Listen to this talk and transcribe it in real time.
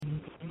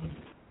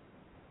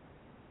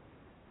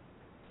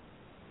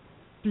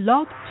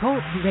Blog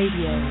Talk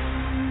Radio.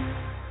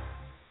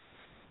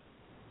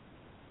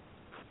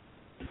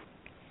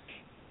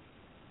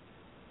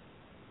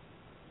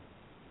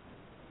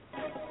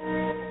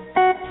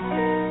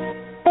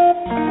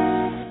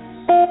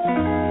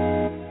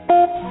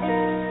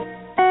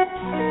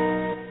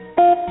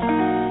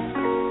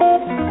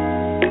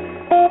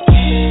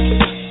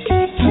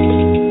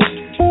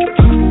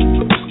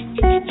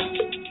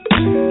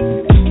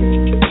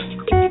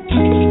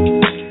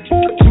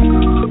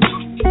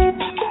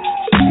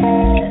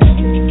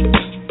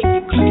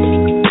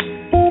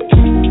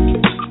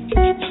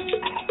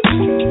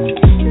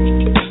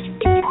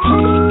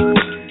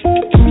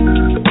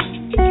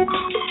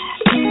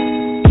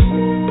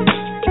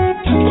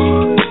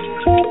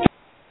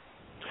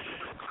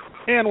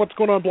 What's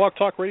going on, Blog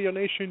Talk Radio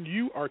Nation?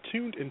 You are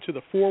tuned into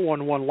the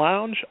 411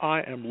 Lounge.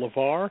 I am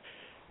Levar,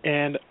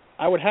 and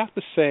I would have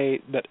to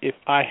say that if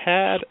I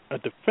had a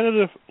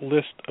definitive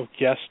list of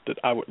guests that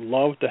I would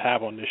love to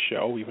have on this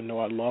show, even though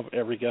I love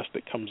every guest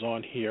that comes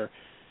on here,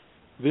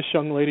 this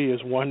young lady is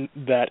one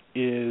that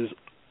is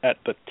at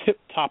the tip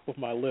top of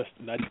my list,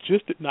 and I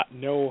just did not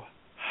know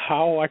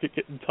how I could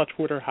get in touch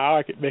with her, how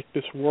I could make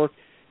this work.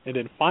 And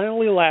then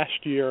finally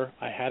last year,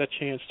 I had a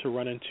chance to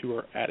run into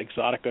her at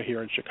Exotica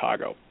here in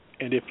Chicago.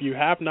 And if you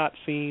have not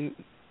seen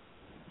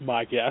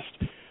my guest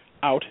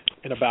out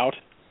and about,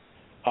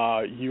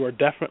 you are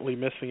definitely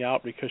missing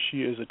out, because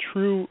she is a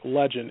true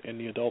legend in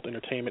the adult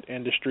entertainment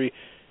industry.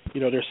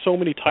 You know, there's so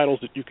many titles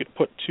that you could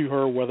put to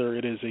her, whether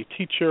it is a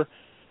teacher,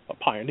 a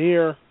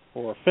pioneer,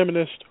 or a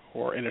feminist,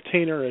 or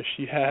entertainer, as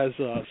she has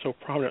so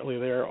prominently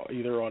there,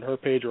 either on her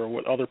page or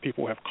what other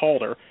people have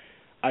called her.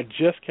 I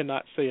just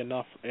cannot say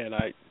enough, and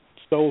I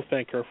so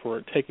thank her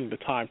for taking the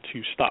time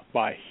to stop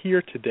by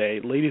here today.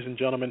 Ladies and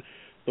gentlemen,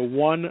 the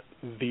one,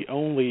 the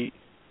only,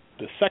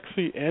 the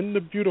sexy and the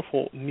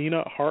beautiful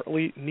Nina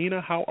Hartley. Nina,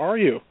 how are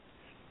you?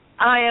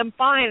 I am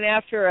fine.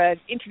 After an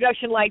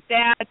introduction like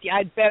that,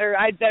 I'd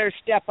better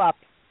step up.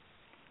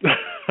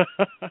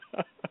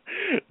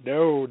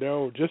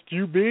 No, just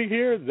you being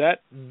here,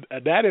 that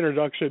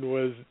introduction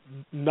was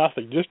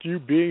nothing. Just you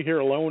being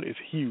here alone is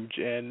huge,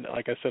 and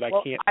like I said, I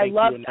can't thank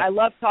you enough.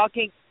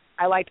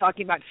 I like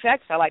talking about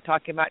sex. I like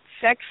talking about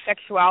sex,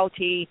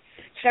 sexuality,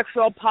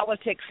 sexual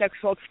politics,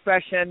 sexual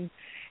expression,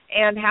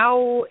 and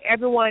how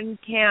everyone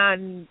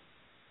can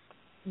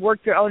work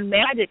their own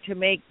magic to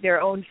make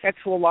their own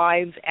sexual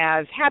lives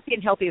as happy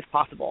and healthy as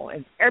possible.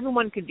 And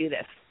everyone can do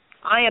this.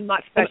 I am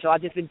not special.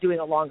 I've just been doing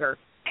it longer.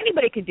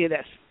 Anybody can do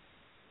this.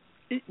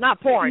 Not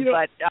porn,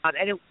 but...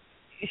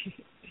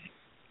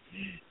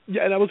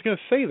 Yeah, and I was going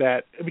to say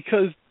that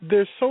because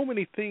there's so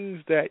many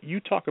things that you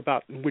talk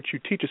about in which you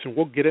teach us, and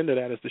we'll get into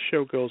that as the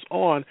show goes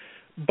on.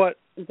 But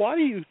why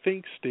do you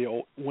think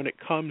still, when it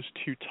comes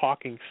to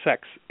talking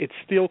sex, it's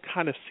still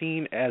kind of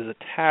seen as a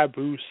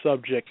taboo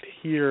subject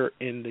here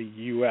in the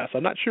U.S.?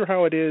 I'm not sure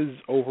how it is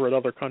over at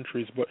other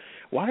countries, but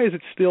why is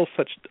it still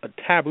such a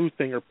taboo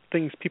thing, or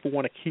things people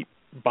want to keep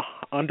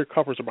under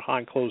covers or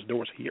behind closed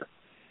doors here?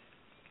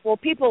 Well,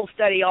 people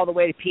study all the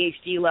way to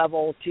PhD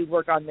level to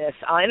work on this.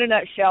 In a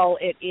nutshell,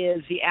 it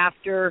is the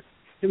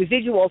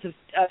residuals of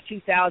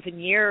 2,000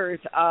 years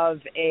of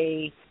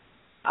a,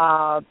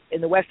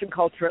 in the Western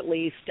culture at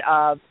least,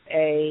 of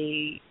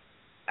a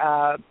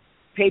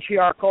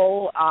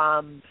patriarchal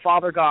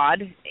father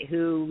god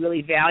who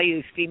really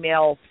values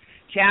female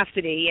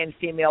chastity and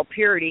female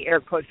purity, air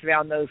quotes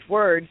around those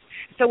words.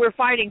 So we're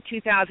fighting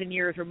 2,000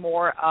 years or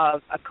more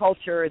of a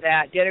culture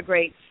that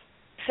denigrates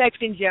sex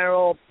in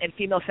general and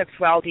female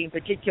sexuality in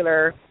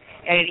particular,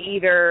 and it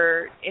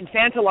either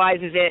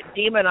infantilizes it,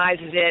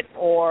 demonizes it,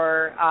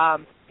 or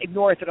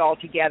ignores it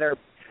altogether.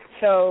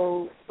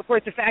 So, of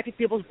course, the fact of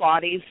people's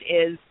bodies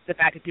is the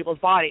fact of people's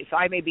bodies. So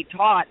I may be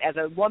taught as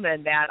a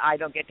woman that I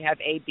don't get to have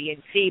A, B,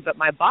 and C, but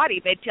my body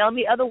may tell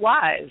me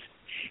otherwise.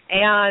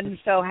 And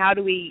so how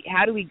do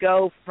we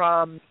go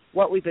from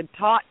what we've been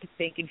taught to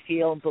think and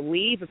feel and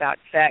believe about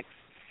sex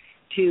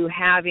to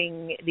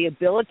having the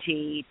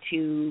ability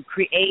to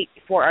create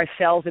for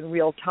ourselves in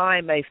real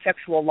time a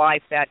sexual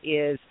life that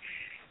is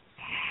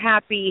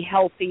happy,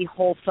 healthy,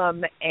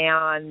 wholesome,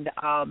 and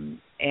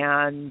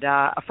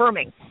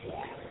affirming?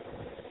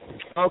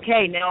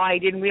 Okay, now I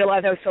didn't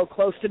realize I was so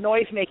close to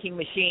noise-making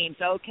machines.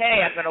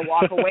 Okay, I'm going to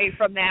walk away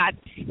from that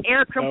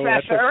air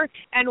compressor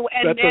and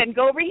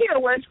go over here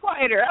where it's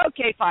quieter.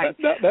 Okay, fine.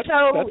 That's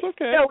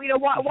okay. So,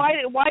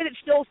 why is it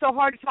still so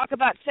hard to talk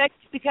about sex?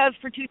 Because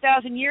for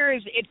 2,000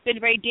 years, it's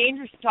been very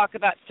dangerous to talk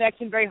about sex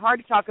and very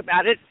hard to talk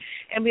about it.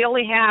 And we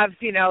only have,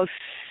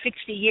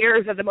 60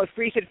 years of the most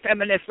recent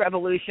feminist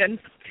revolution.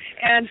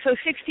 And so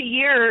 60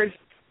 years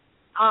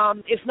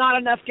is not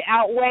enough to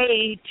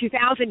outweigh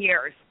 2,000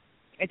 years.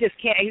 It just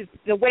can't.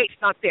 The weight's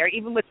not there.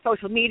 Even with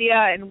social media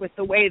and with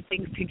the way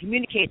things can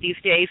communicate these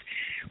days,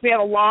 we have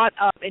a lot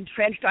of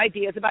entrenched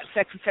ideas about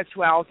sex and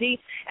sexuality,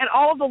 and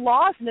all of the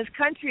laws in this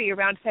country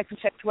around sex and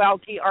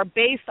sexuality are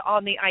based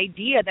on the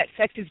idea that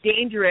sex is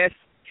dangerous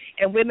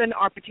and women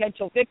are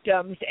potential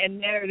victims, and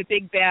men are the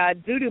big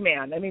bad voodoo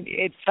man. I mean,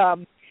 it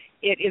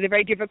is a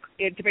very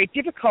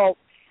difficult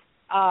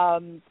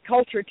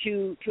culture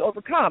to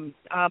overcome.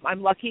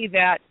 I'm lucky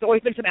that there's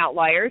always been some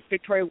outliers.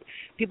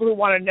 People who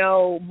want to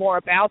know more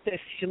about this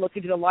should look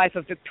into the life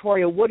of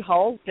Victoria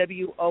Woodhull,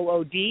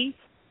 Woodhull.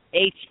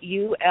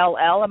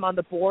 I'm on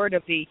the board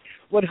of the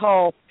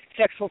Woodhull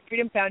Sexual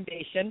Freedom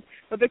Foundation.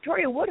 But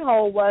Victoria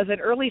Woodhull was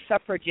an early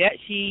suffragette.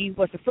 She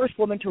was the first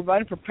woman to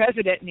run for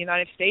president in the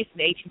United States in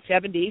the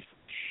 1870s.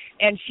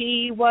 And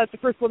she was the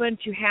first woman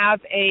to have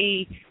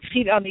a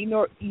seat on the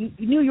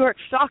New York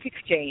Stock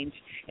Exchange.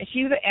 And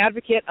she was an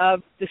advocate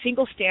of the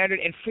single standard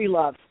and free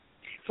love.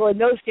 So in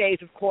those days,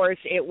 of course,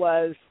 it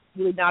was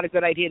really not a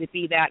good idea to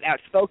be that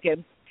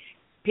outspoken.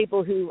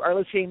 People who are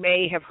listening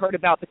may have heard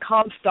about the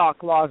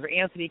Comstock laws, or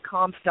Anthony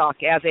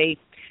Comstock, as a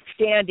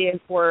stand-in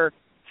for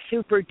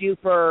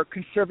super-duper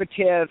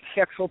conservative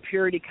sexual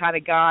purity kind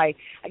of guy.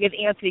 I guess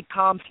Anthony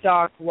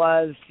Comstock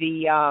was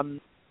the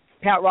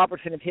Pat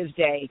Robertson of his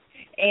day.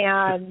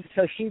 And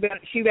so she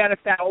ran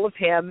afoul of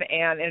him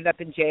and ended up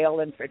in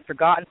jail and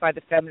forgotten by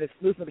the feminist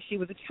movement. But she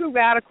was a true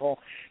radical.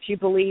 She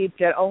believed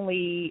that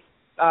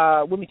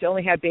women should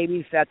only have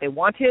babies that they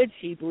wanted.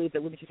 She believed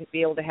that women should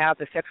be able to have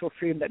the sexual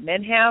freedom that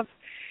men have.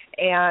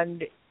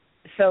 And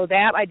so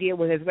that idea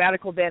was as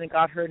radical then and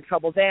got her in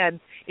trouble then.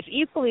 It's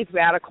equally as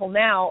radical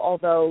now,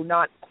 although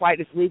not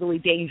quite as legally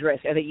dangerous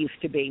as it used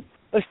to be.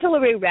 But still a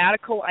very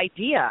radical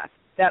idea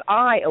that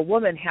I, a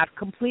woman, have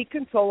complete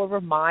control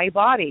over my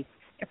body.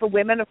 And for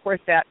women, of course,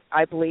 that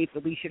I believe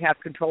that we should have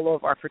control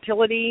over our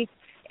fertility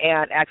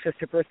and access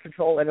to birth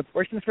control and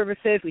abortion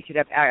services. We should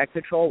have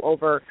control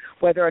over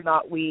whether or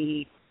not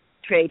we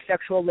trade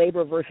sexual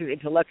labor versus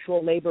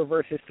intellectual labor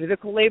versus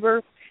physical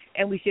labor.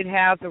 And we should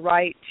have the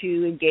right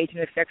to engage in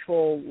a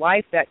sexual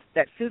life that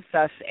suits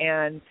us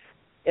and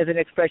is an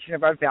expression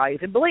of our values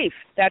and beliefs.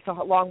 That's a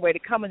long way to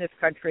come in this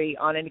country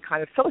on any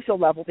kind of social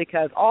level,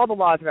 because all the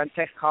laws around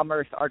sex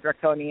commerce are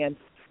draconian.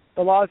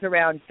 The laws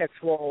around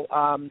sexual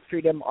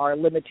freedom are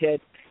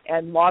limited,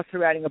 and laws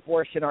surrounding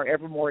abortion are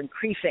ever more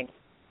increasing.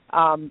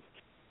 And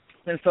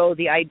so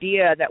the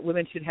idea that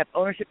women should have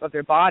ownership of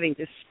their bodies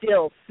is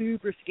still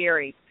super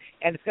scary,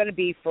 and it's going to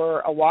be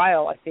for a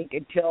while, I think,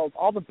 until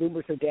all the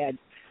boomers are dead.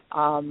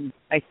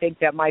 I think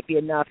that might be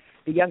enough.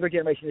 The younger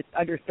generation,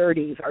 under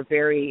 30s, are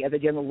very, as a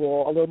general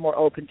rule, a little more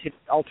open to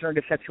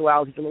alternative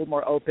sexuality, a little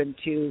more open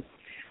to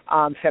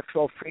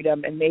sexual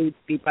freedom, and maybe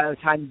by the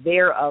time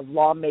they're of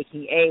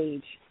lawmaking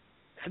age,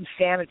 some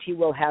sanity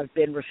will have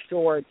been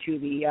restored to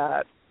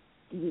the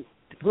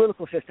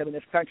political system in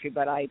this country,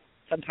 but I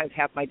sometimes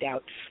have my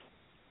doubts.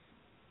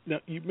 Now,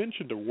 you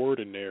mentioned a word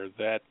in there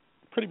that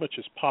pretty much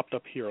has popped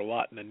up here a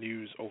lot in the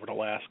news over the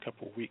last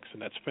couple of weeks,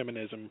 and that's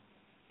feminism.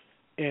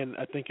 And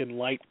I think in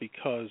light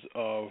because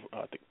of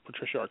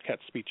Patricia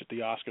Arquette's speech at the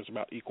Oscars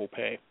about equal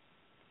pay.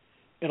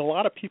 And a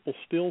lot of people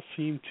still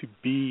seem to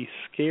be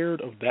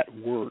scared of that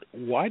word.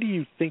 Why do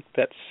you think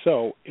that's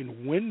so?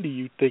 And when do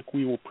you think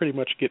we will pretty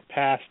much get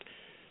past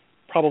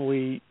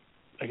probably,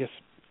 I guess,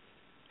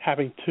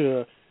 having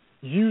to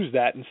use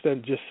that instead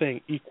of just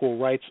saying equal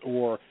rights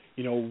or,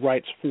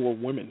 rights for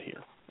women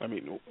here? I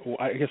mean,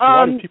 I guess a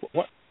lot of people...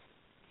 What?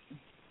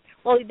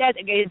 Well, that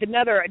is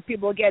another,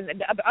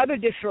 other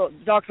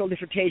doctoral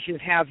dissertations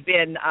have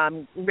been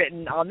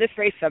written on this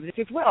very subject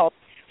as well.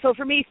 So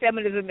for me,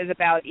 feminism is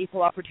about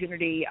equal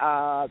opportunity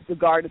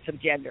regardless of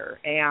gender.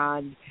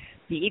 And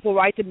the Equal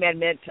Rights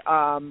Amendment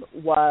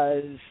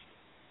was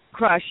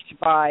crushed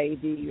by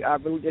the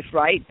religious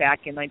right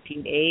back in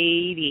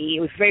 1980.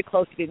 It was very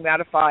close to being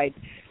ratified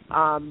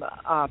on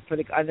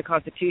the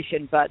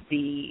Constitution, but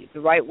the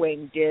right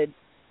wing did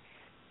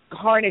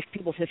harness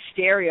people's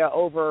hysteria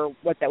over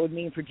what that would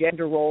mean for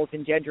gender roles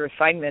and gender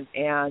assignment,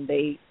 and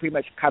they pretty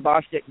much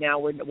kiboshed it. Now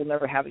we'll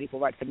never have an Equal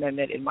Rights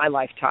Amendment in my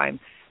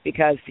lifetime,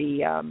 because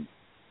the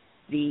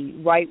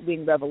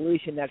right-wing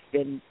revolution that's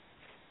been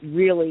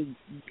really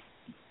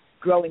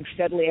growing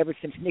steadily ever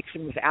since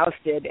Nixon was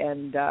ousted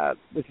and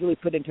was really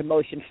put into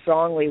motion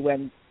strongly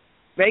when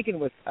Reagan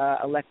was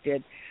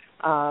elected,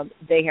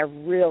 they have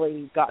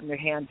really gotten their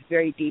hands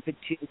very deep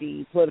into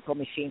the political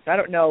machine. So I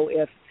don't know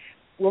if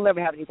we'll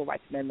never have an Equal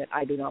Rights Amendment.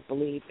 I do not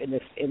believe in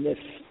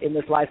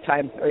this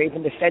lifetime or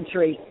even this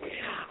century.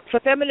 So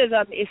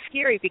feminism is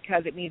scary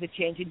because it means a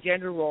change in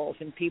gender roles,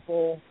 and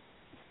people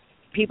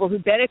who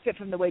benefit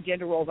from the way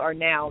gender roles are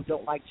now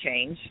don't like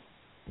change,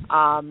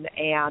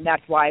 and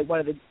that's why one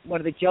of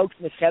the jokes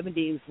in the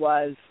 70s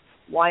was,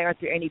 why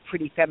aren't there any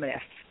pretty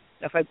feminists?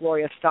 That's why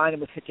Gloria Steinem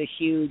was such a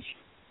huge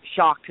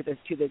shock to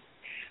the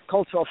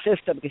cultural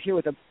system, because here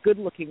was a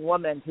good-looking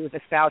woman who was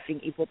espousing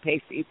equal pay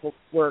for equal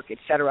work,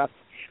 etc.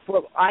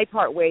 Where I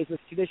part ways with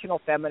traditional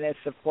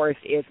feminists, of course,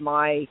 is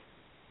my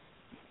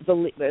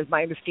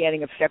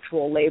understanding of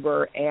sexual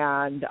labor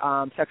and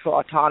sexual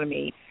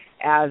autonomy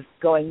as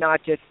going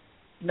not just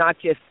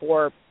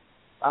for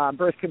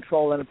birth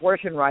control and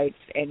abortion rights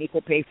and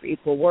equal pay for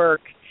equal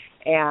work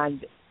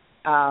and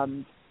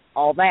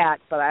all that,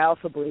 but I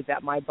also believe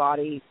that my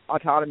body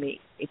autonomy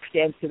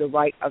extends to the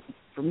right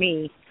for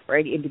me or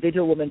any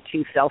individual woman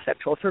to sell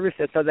sexual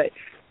services. So the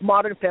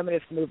modern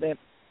feminist movement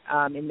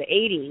in the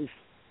 80s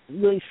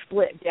really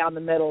split down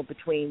the middle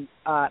between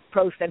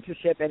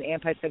pro-censorship and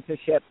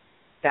anti-censorship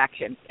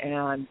factions.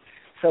 And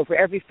so for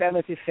every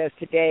feminist who says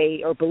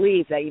today or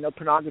believes that,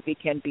 pornography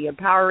can be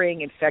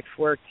empowering and sex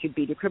work should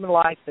be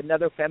decriminalized,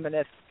 another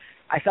feminist,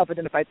 a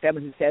self-identified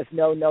feminist who says,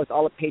 no, it's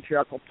all a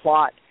patriarchal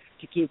plot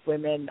to keep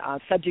women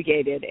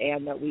subjugated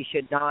and that we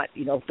should not,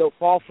 don't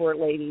fall for it,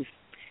 ladies.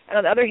 And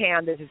on the other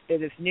hand,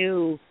 there's this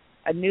new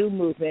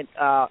movement,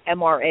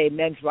 MRA,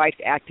 men's rights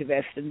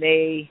activists, and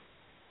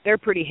they're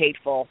pretty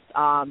hateful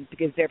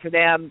because for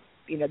them,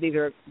 these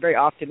are very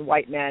often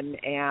white men,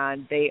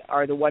 and they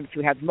are the ones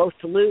who have most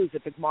to lose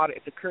if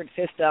the current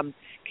system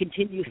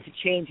continues to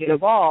change and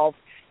evolve.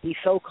 The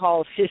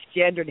so-called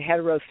cisgendered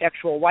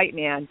heterosexual white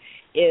man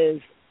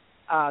is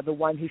the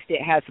one who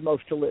has the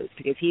most to lose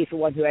because he's the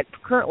one who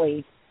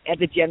currently, as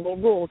a general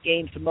rule,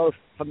 gains the most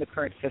from the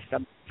current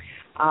system.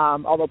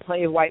 Although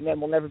plenty of white men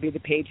will never be the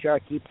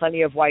patriarchy,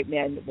 plenty of white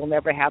men will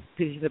never have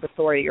positions of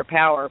authority or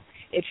power,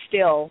 it's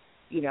still,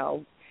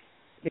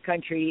 the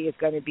country is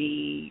going to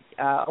be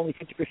only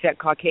 50%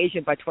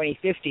 Caucasian by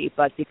 2050,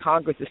 but the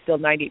Congress is still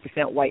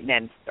 98% white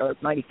men or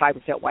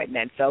 95% white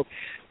men. So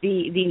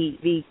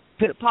the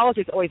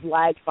politics always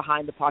lags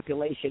behind the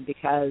population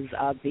because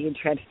of the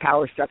entrenched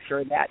power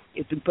structure that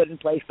has been put in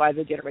place by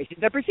the generations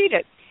that precede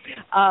it.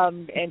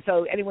 And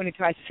so anyone who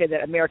tries to say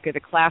that America is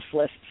a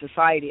classless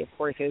society, of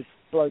course, is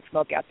blowing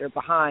smoke out their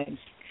behinds.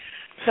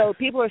 So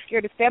people are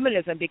scared of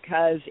feminism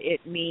because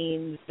it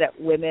means that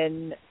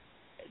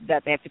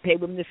they have to pay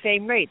women the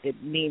same rate.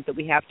 It means that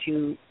we have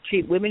to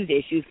treat women's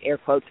issues, air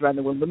quotes around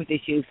the word, women's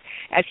issues,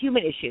 as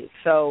human issues.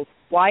 So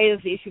why is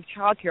the issue of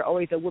child care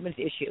always a women's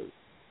issue?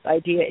 The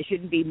idea it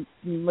shouldn't be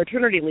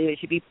maternity leave, it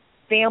should be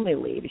family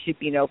leave. It should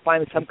be,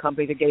 finally some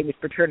companies are getting this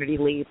paternity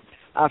leave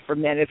for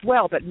men as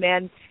well. But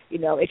men,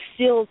 it's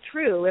still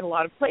true in a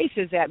lot of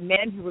places that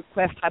men who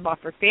request time off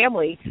for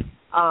family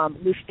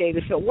lose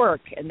status at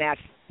work, and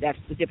that's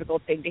the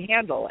difficult thing to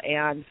handle.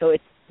 And so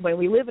it's when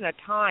we live in a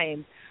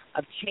time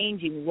of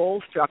changing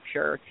role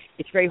structure,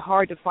 it's very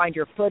hard to find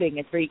your footing.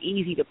 It's very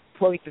easy to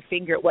point the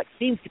finger at what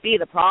seems to be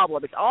the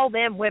problem. It's all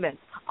them women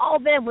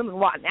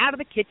wanting out of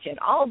the kitchen,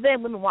 all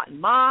them women wanting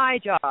my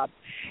job,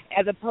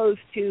 as opposed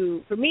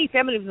to, for me,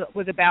 feminism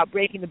was about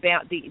breaking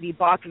the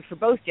boxes for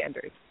both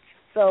genders.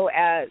 So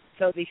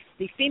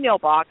the female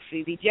box,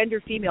 the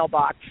gender female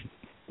box,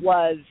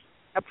 was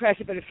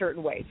oppressive in a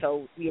certain way.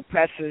 So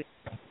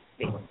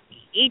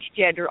each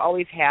gender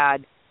always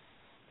had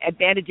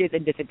advantages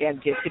and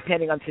disadvantages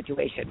depending on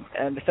situation.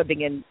 There's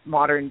something in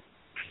modern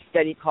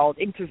study called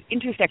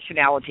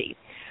intersectionality.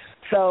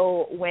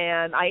 So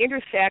when I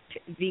intersect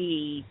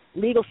the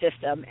legal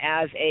system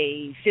as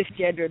a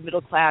cisgender,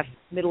 middle-class,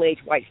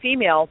 middle-aged white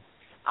female,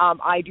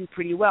 I do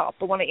pretty well.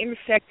 But when I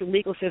intersect the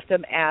legal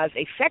system as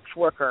a sex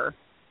worker,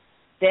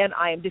 then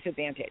I am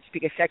disadvantaged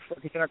because sex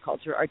workers in our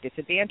culture are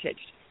disadvantaged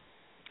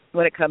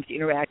when it comes to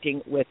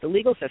interacting with the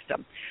legal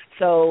system.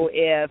 So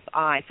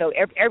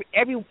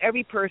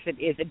every person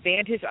is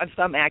advantaged on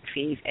some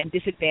axes and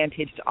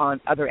disadvantaged on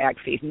other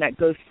axes, and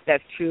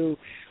that's true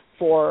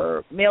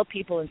for male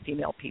people and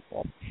female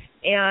people.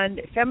 And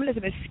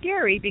feminism is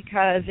scary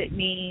because it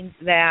means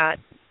that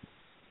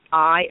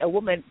I, a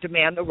woman,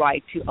 demand the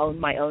right to own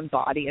my own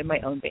body and my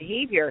own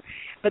behavior.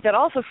 But that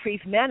also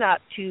frees men up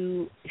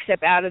to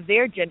step out of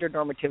their gender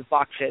normative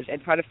boxes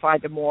and try to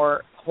find a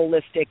more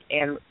holistic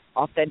and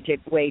authentic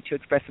way to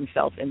express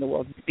themselves in the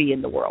world, to be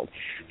in the world.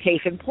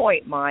 Case in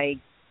point, my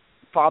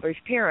father's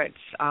parents.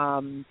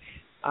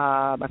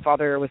 My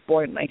father was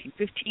born in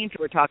 1915, so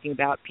we're talking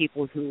about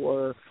people who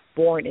were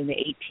born in the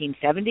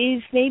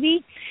 1870s, maybe.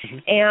 Mm-hmm.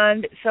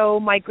 And so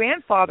my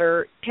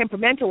grandfather,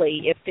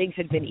 temperamentally, if things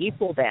had been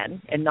equal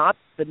then, and not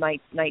the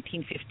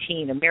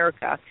 1915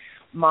 America,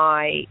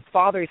 my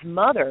father's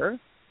mother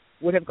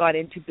would have got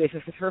into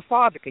business with her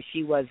father because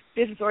she was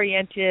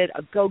business-oriented,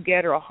 a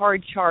go-getter, a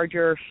hard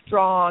charger,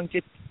 strong,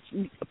 just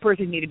a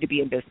person who needed to be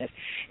in business.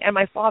 And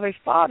my father's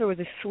father was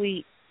a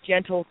sweet,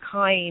 gentle,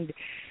 kind,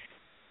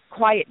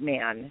 quiet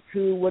man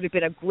who would have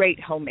been a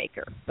great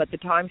homemaker. But the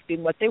times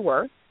being what they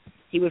were,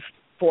 he was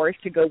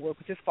forced to go work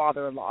with his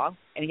father-in-law,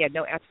 and he had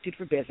no aptitude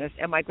for business.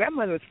 And my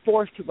grandmother was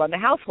forced to run the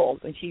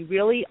household, and she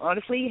really,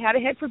 honestly, had a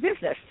head for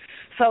business.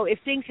 So if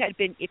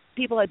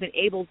people had been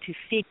able to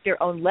seek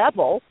their own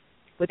level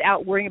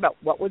without worrying about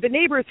what would the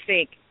neighbors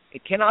think,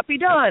 it cannot be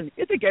done.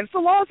 It's against the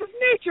laws of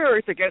nature.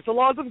 It's against the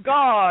laws of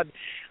God.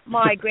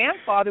 My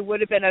grandfather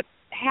would have been a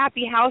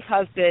happy house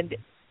husband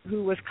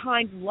who was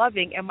kind and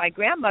loving, and my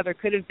grandmother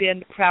could have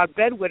been a proud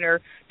breadwinner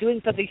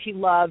doing something she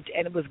loved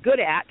and was good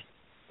at,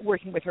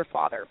 working with her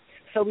father.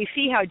 So we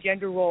see how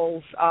gender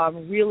roles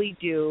really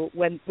do.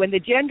 When the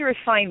gender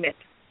assignment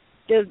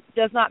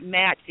does not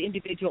match the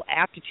individual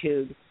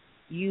aptitude,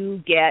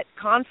 you get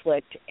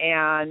conflict,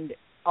 and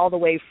all the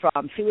way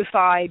from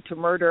suicide to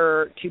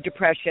murder to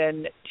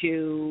depression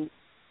to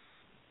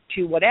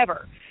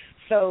whatever.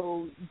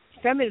 So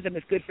feminism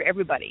is good for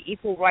everybody.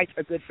 Equal rights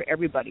are good for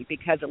everybody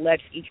because it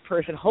lets each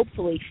person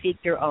hopefully seek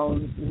their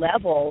own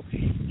level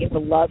in the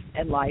love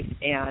and life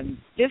and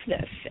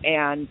business.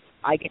 And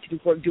I get to do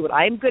what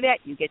I'm good at.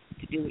 You get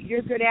to do what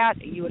you're good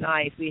at. You and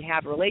I, if we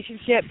have a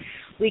relationship,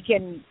 we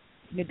can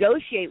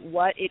negotiate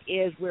what it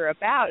is we're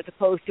about, as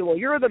opposed to, well,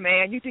 you're the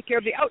man, you take care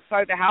of the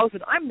outside of the house,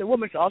 and I'm the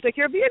woman, so I'll take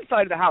care of the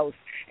inside of the house.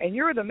 And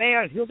you're the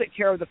man, he'll take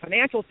care of the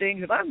financial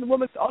things, and I'm the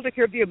woman, so I'll take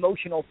care of the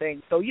emotional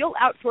things. So you'll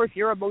outsource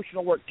your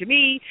emotional work to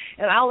me,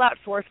 and I'll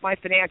outsource my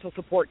financial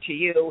support to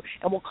you,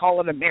 and we'll call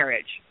it a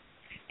marriage.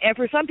 And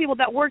for some people,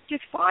 that works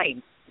just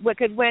fine,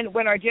 because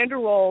when our gender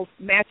roles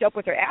match up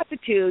with our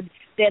aptitude,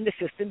 then the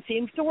system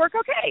seems to work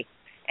okay.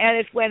 And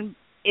it's when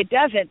it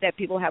doesn't that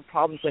people have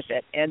problems with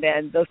it, and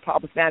then those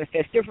problems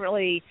manifest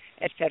differently,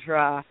 et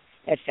cetera,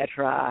 et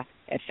cetera,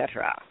 et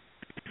cetera.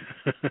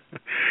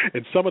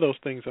 And some of those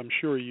things I'm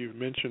sure you've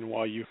mentioned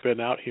while you've been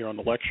out here on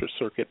the lecture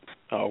circuit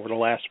over the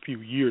last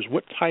few years.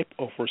 What type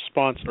of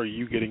response are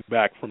you getting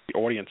back from the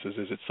audiences?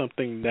 Is it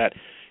something that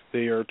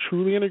they are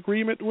truly in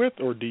agreement with,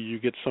 or do you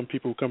get some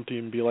people who come to you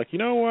and be like, you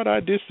know what, I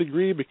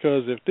disagree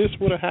because if this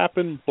would have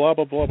happened, blah,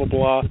 blah, blah, blah,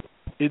 blah.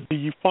 Do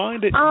you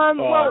find it...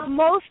 Well,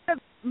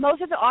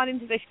 most of the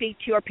audiences I speak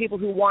to are people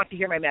who want to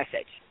hear my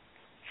message.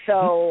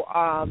 So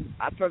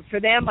for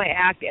them, I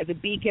act as a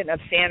beacon of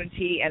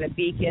sanity and a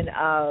beacon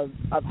of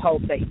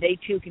hope that they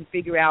too can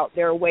figure out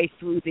their way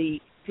through the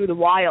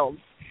wilds.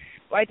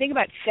 When I think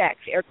about sex,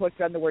 air quotes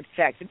around the word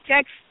sex, and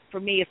sex for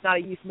me is not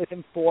a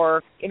euphemism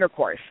for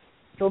intercourse.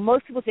 So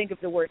most people think of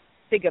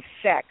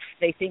sex,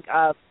 they think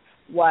of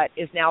what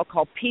is now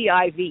called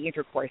PIV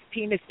intercourse,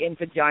 penis in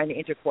vagina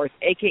intercourse,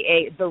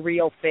 aka the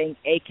real thing,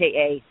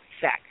 aka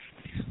sex.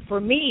 For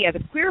me, as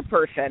a queer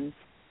person,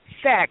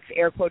 sex,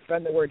 air quotes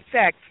around the word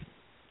sex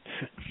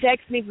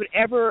means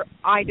whatever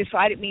I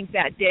decide it means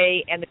that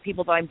day and the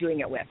people that I'm doing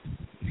it with.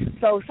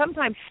 So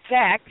sometimes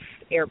sex,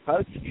 air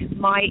quotes,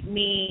 might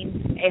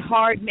mean a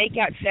hard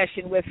make-out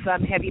session with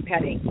some heavy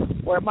petting,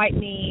 or it might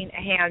mean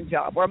a hand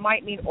job, or it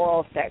might mean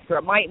oral sex, or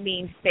it might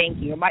mean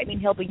spanking, or it might mean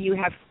helping you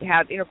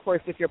have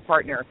intercourse with your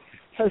partner.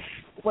 So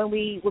when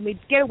we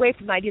get away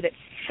from the idea that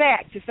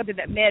sex is something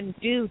that men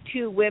do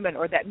to women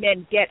or that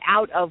men get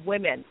out of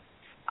women,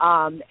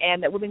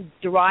 and that women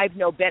derive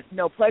no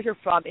pleasure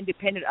from,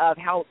 independent of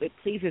how it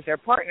pleases their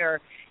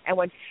partner, and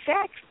when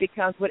sex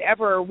becomes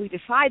whatever we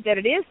decide that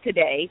it is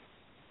today,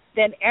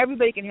 then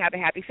everybody can have a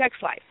happy sex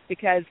life.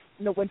 Because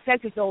when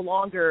sex is no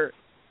longer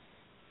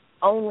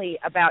only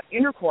about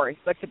intercourse,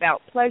 but it's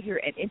about pleasure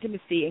and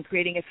intimacy and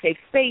creating a safe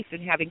space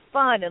and having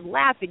fun and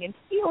laughing and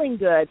feeling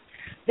good,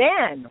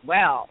 then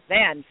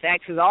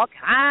sex is all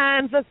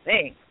kinds of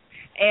things.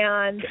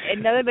 And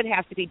none of it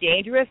has to be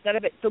dangerous,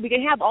 so we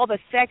can have all the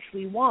sex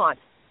we want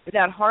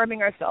without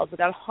harming ourselves,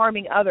 without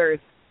harming others,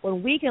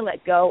 when we can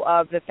let go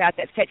of the fact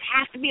that sex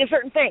has to be a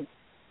certain thing.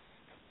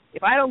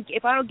 If I don't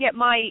get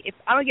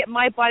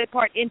my body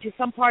part into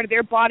some part of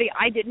their body,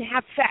 I didn't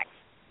have sex.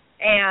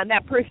 And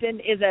that person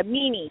is a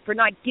meanie for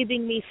not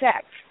giving me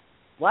sex.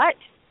 What?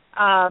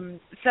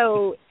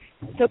 So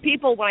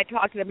people, when I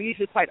talk to them, are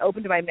usually quite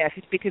open to my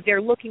message because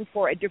they're looking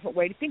for a different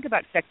way to think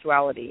about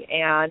sexuality.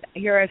 And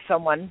here is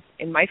someone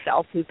in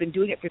myself who's been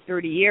doing it for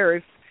 30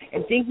 years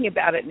and thinking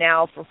about it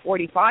now for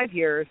 45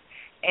 years,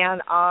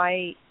 and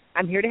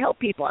I'm here to help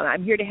people, and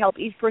I'm here to help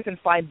each person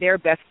find their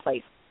best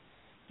place.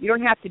 You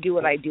don't have to do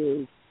what I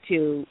do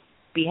to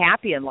be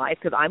happy in life,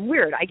 because I'm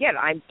weird. I get it.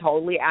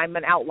 I'm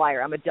an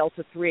outlier. I'm a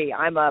Delta 3.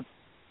 I'm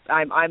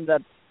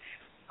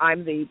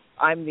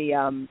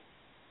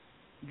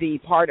the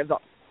part of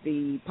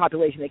the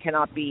population that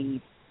cannot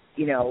be,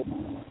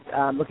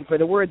 looking for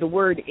the word. The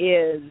word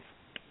is,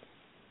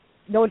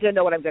 no one's going to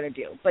know what I'm going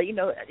to do. But,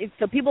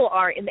 so people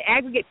are, in the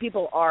aggregate,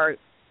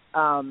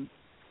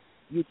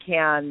 you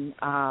can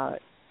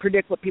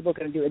predict what people are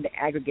going to do in the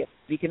aggregate.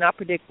 You cannot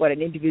predict what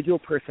an individual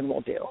person will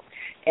do.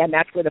 And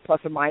that's where the plus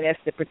or minus,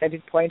 the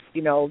percentage points,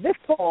 this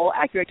poll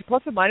accurate to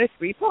plus or minus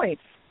 3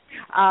 points.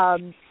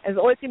 And it's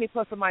always going to be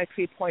plus or minus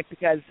 3 points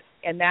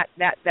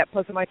that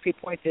plus or minus 3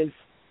 points is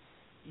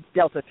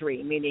Delta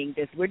 3, meaning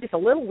we're just a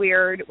little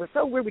weird. We're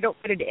so weird we don't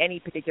fit into any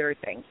particular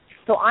thing.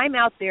 So I'm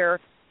out there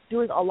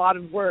doing a lot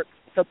of work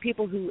so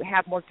people who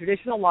have more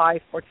traditional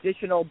life, more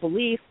traditional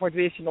beliefs, more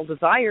traditional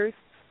desires,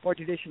 more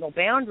traditional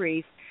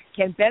boundaries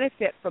can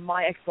benefit from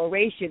my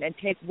exploration and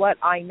take what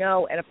I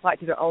know and apply it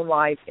to their own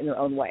lives in their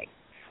own way.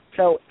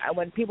 So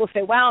when people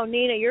say, wow,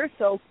 Nina, you're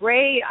so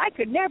great, I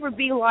could never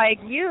be like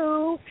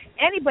you,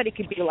 anybody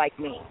could be like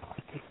me.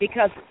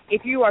 Because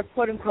if you are,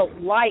 quote, unquote,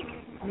 like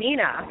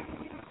Nina,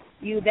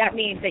 that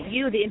means that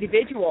you, the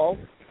individual,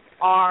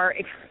 are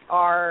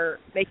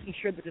making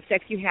sure that the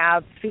sex you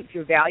have suits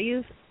your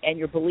values and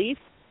your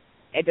beliefs.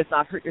 It does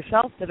not hurt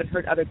yourself, doesn't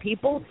hurt other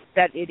people,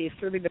 that it is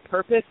serving the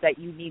purpose that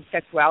you need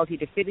sexuality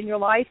to fit in your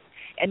life,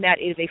 and that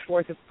is a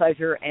source of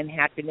pleasure and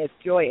happiness,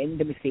 joy, and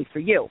intimacy for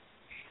you.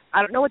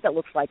 I don't know what that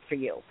looks like for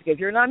you, because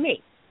you're not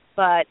me.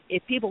 But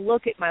if people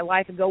look at my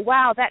life and go,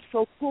 wow, that's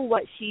so cool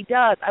what she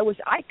does, I wish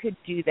I could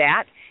do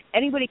that.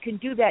 Anybody can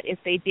do that if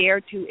they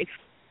dare to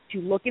to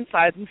look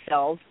inside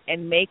themselves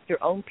and make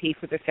their own peace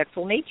with their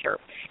sexual nature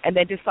and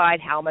then decide,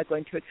 how am I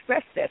going to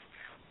express this?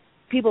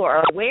 People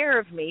are aware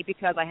of me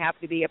because I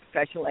happen to be a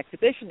professional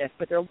exhibitionist,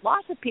 but there are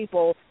lots of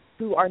people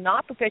who are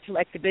not professional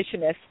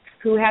exhibitionists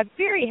who have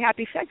very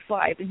happy sex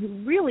lives and who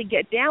really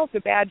get down with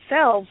their bad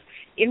selves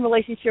in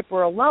relationship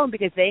or alone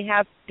because they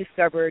have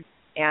discovered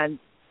and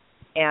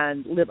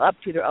live up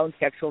to their own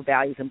sexual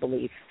values and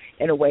beliefs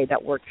in a way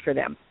that works for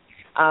them.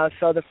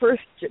 So the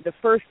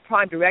first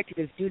prime directive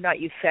is do not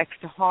use sex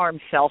to harm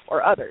self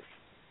or others.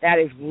 That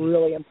is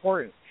really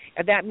important.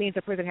 If that means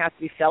a person has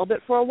to be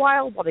celibate for a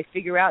while they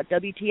figure out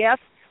WTF,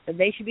 then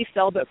they should be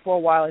celibate for a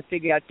while and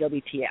figure out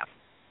WTF.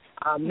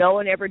 No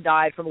one ever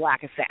died from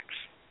lack of sex.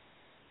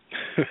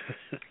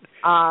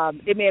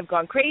 They may have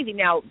gone crazy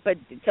now, but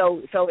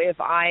so if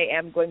I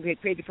am going to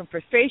get crazy from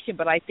frustration,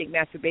 but I think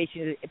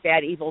masturbation is a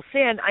bad, evil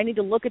sin, I need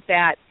to look at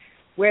that,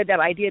 where that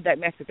idea that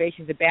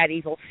masturbation is a bad,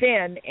 evil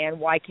sin, and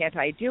why can't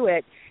I do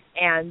it,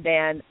 and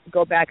then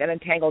go back and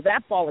untangle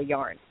that ball of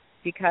yarn,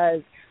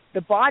 because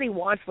the body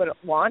wants what it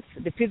wants,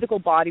 the physical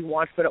body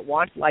wants what it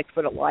wants, likes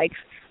what it likes,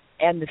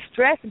 and the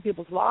stress in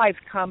people's lives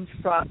comes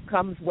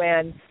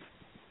when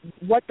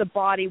what the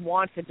body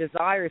wants and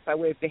desires by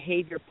way of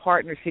behavior,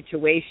 partner,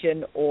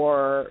 situation,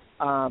 or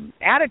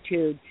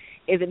attitude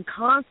is in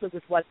conflict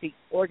with what the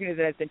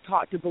organism has been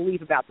taught to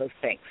believe about those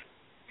things.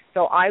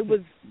 So I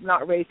was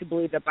not raised to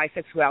believe that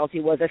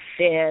bisexuality was a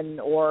sin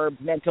or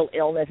mental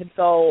illness, and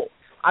so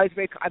I've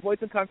always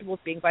been comfortable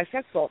with being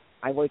bisexual.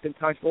 I've always been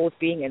comfortable with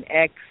being an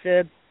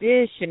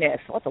exhibitionist.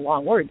 Oh, that's a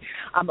long word.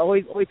 I've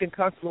always been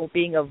comfortable with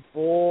being a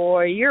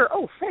voyeur.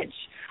 Oh, French.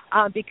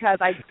 Because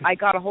I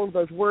got a hold of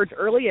those words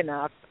early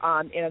enough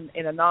in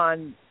a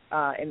non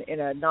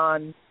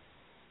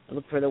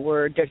look for the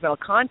word judgmental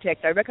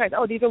context. I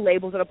recognized, these are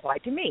labels that apply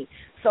to me.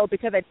 So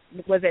because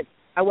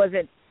I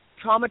wasn't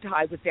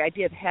traumatized with the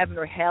idea of heaven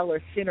or hell or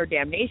sin or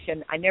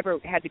damnation, I never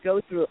had to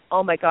go through,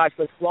 oh my gosh,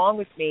 what's wrong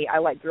with me? I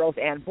like girls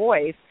and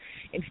boys.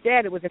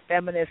 Instead, it was a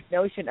feminist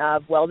notion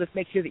of, well, just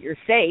make sure that you're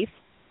safe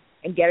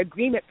and get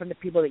agreement from the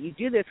people that you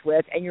do this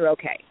with, and you're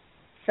okay.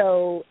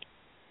 So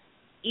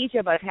each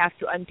of us has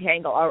to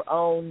untangle our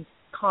own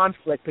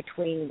conflict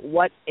between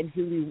what and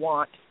who we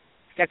want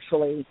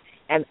sexually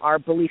and our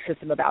belief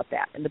system about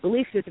that. And the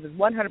belief system is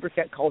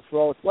 100%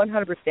 cultural, it's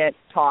 100%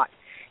 taught,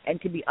 and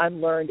can be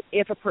unlearned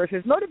if a person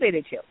is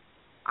motivated to.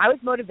 I was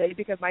motivated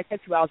because my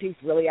sexuality is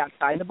really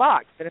outside the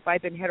box. And if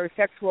I'd been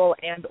heterosexual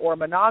and or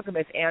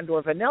monogamous and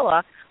or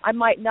vanilla, I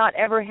might not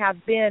ever have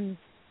been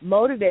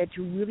motivated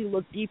to really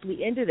look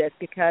deeply into this,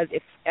 because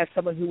if, as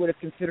someone who would have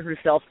considered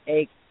herself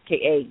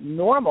AKA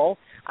normal,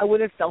 I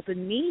would have felt a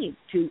need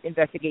to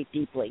investigate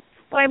deeply.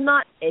 But I'm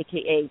not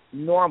AKA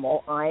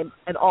normal. I'm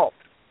an alt.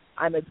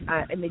 I'm in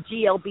the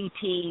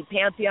GLBT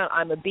pantheon.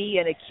 I'm a B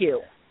and a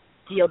Q.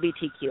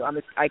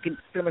 GLBTQ. I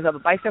consider myself a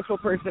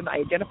bisexual person. I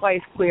identify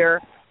as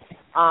queer.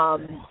 I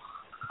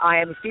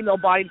am a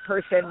female-bodied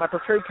person. My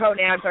preferred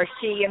pronouns are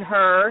she and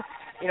her.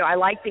 I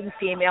like being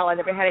female. I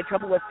never had any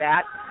trouble with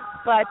that.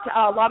 But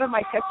a lot of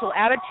my sexual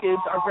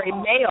attitudes are very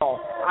male,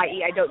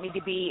 i.e. I don't need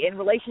to be in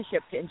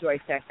relationship to enjoy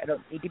sex. I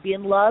don't need to be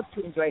in love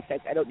to enjoy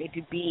sex. I don't need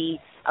to be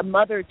a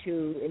mother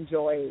to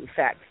enjoy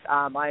sex.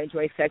 I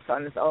enjoy sex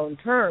on its own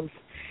terms.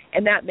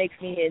 And that makes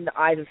me, in the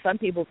eyes of some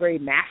people, very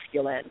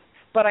masculine.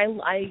 But I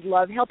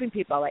love helping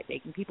people. I like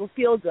making people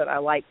feel good. I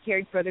like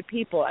caring for other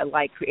people. I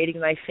like creating a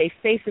nice, safe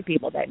space for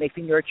people. That makes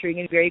me nurturing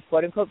and very,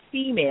 quote-unquote,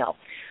 female.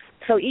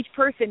 So each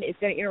person is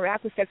going to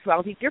interact with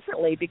sexuality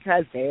differently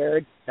because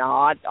they're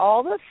not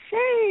all the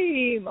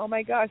same. Oh,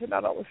 my gosh, they're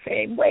not all the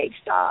same. Wait,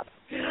 stop.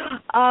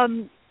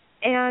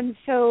 And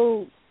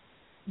so,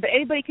 but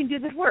anybody can do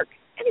this work.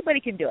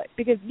 Anybody can do it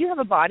because you have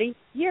a body,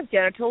 you have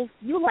genitals,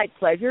 you like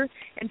pleasure.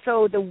 And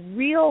so the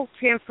real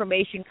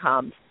transformation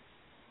comes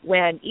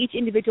when each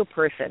individual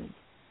person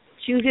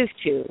chooses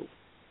to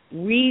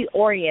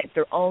reorient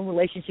their own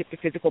relationship to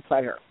physical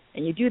pleasure.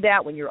 And you do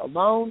that when you're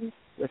alone,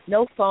 with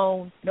no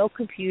phone, no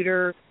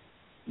computer,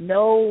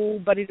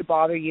 nobody to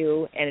bother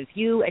you, and it's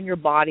you and your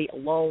body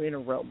alone in a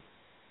room.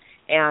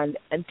 And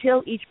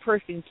until each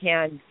person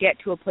can get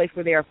to a place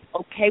where they are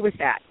okay with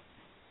that,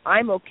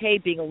 I'm okay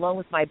being alone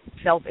with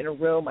myself in a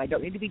room. I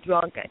don't need to be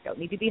drunk. I don't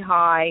need to be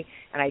high.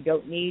 And I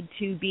need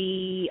to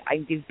be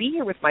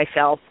here with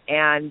myself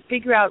and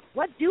figure out,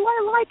 what do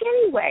I like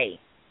anyway?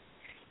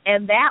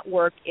 And that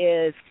work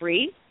is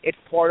free. It's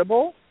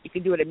portable. You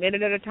can do it a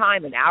minute at a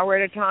time, an hour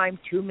at a time,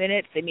 2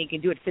 minutes. I mean, you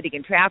can do it sitting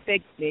in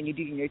traffic. Then you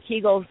do your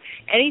Kegels.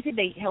 Anything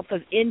that helps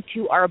us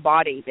into our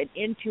bodies and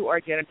into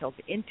our genitals,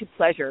 into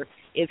pleasure,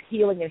 is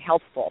healing and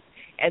healthful.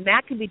 And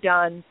that can be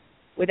done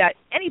without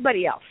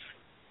anybody else.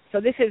 So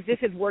this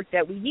is work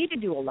that we need to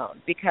do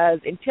alone, because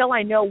until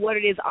I know what it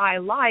is I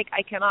like,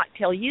 I cannot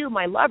tell you,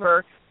 my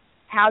lover,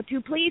 how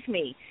to please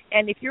me.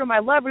 And if you're my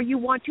lover, you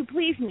want to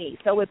please me.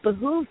 So it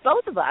behooves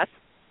both of us.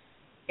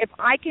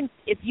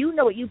 If you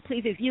know what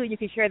pleases you and you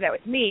can share that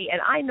with me,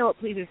 and I know what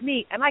pleases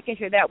me and I can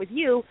share that with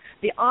you,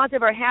 the odds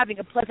of our having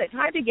a pleasant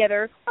time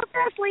together are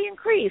vastly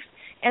increased,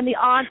 and the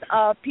odds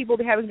of people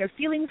having their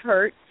feelings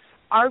hurt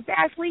are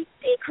vastly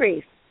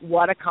decreased.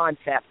 What a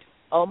concept.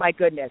 Oh, my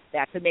goodness.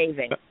 That's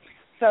amazing.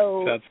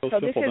 So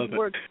simple, this is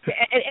where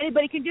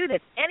anybody can do this.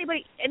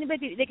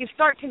 Anybody, they can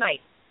start tonight,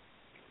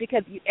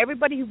 because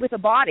everybody with a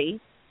body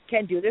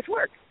can do this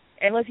work.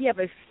 Unless you have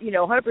a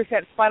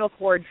 100% spinal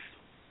cord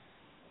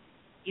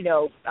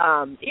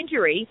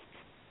injury,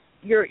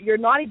 your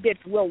naughty bits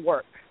will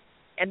work,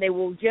 and they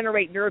will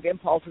generate nerve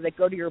impulses that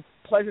go to your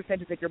pleasure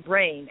centers of your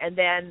brain. And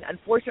then,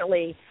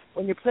 unfortunately,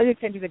 when your pleasure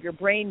centers of your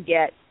brain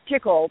get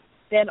tickled,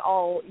 then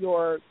all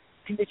your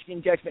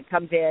conditioning judgment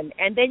comes in,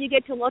 and then you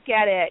get to look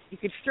at it. You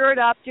can stir it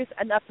up just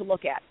enough to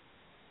look at.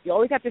 You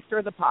always have to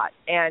stir the pot,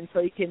 and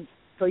so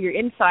your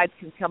insides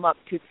can come up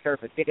to the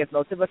surface, because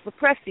most of us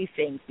repress these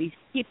things. We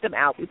keep them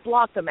out. We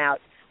block them out.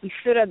 We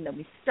sit on them.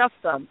 We stuff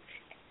them.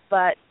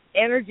 But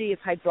energy is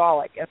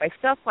hydraulic. If I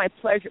stuff my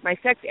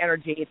sex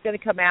energy, it's going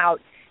to come out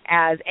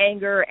as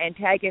anger,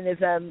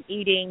 antagonism,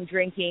 eating,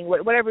 drinking,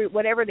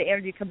 whatever the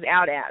energy comes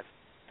out as.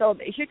 So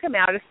it should come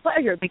out as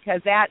pleasure, because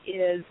that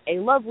is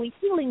a lovely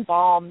healing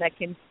balm that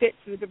can fit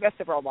through the rest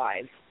of our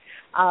lives.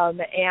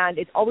 And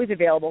it's always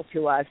available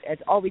to us.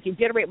 We can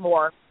generate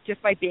more just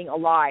by being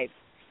alive.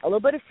 A little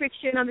bit of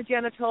friction on the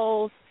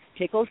genitals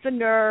tickles the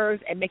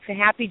nerves and makes a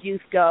happy juice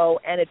go,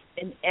 and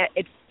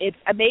it's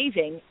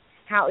amazing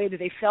how it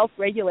is a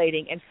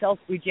self-regulating and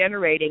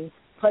self-regenerating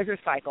pleasure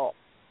cycle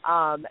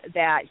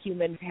that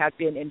humans have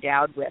been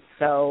endowed with.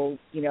 So,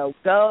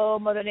 go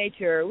Mother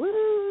Nature,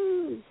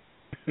 woo!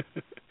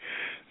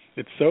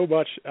 It's so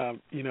much,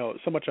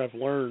 so much I've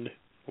learned,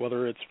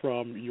 whether it's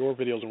from your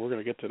videos, and we're going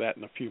to get to that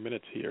in a few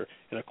minutes here.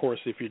 And, of course,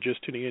 if you're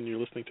just tuning in, you're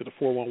listening to the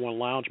 411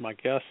 Lounge. My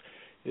guest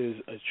is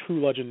a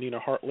true legend, Nina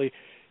Hartley.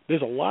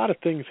 There's a lot of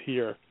things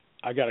here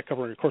I got to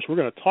cover. And, of course, we're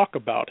going to talk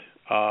about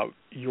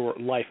your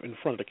life in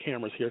front of the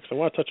cameras here, because I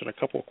want to touch on a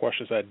couple of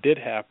questions that I did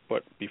have.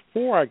 But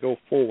before I go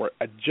forward,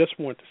 I just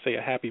want to say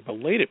a happy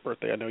belated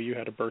birthday. I know you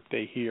had a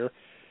birthday here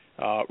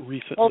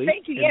recently. Oh,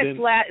 thank you. Yes,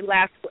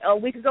 last a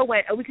week ago.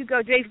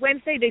 Today's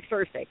Wednesday. Today's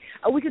Thursday.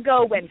 A week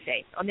ago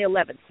Wednesday, on the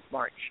 11th of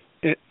March.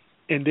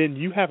 And then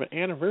you have an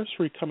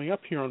anniversary coming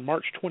up here on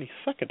March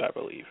 22nd, I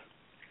believe.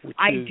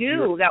 I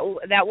do.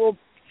 That will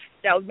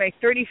be my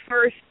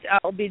 31st.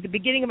 Will be the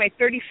beginning of my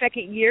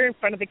 32nd year in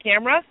front of the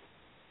camera.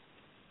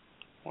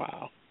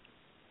 Wow.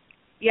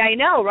 Yeah, I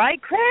know,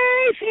 right?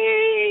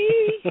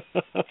 Crazy.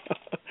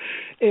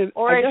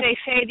 Or as they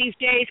say these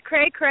days,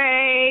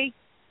 cray-cray.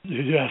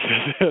 Yes,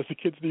 the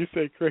kids do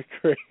say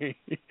cray-cray.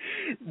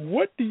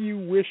 What do you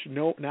wish,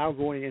 now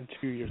going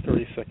into your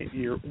 32nd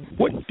year,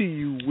 what do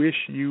you wish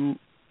you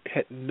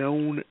had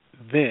known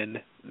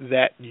then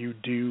that you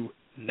do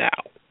now?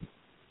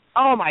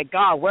 Oh, my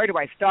God, where do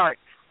I start?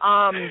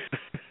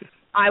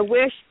 I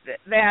wish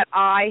that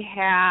I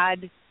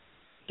had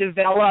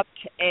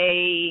developed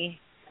a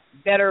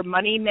better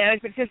money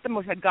management system,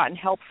 which I'd gotten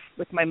help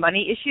with my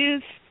money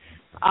issues.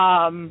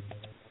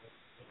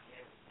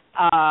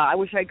 I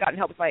wish I'd gotten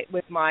help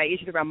with my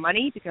issues around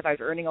money, because I was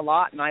earning a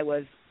lot and I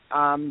was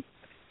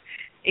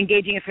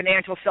engaging in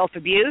financial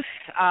self-abuse.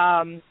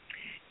 And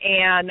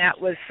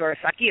that was sort of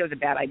sucky. It was a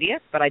bad idea,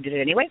 but I did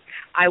it anyway.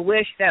 I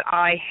wish that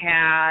I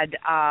had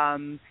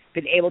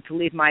been able to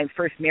leave my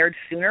first marriage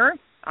sooner,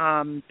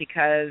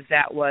 because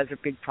that was a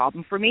big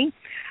problem for me.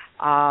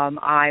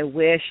 I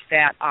wish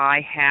that I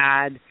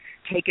had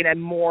taken a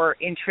more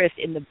interest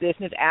in the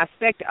business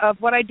aspect of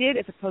what I did,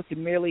 as opposed to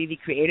merely the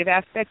creative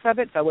aspects of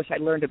it. So I wish I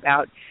learned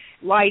about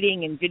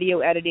lighting and video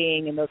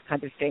editing and those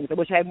kinds of things. I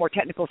wish I had more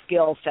technical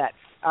skill sets,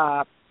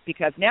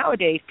 because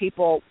nowadays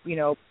people,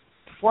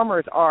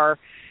 performers are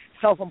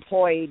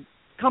self-employed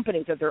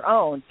companies of their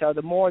own. So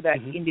the more that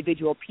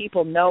individual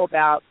people know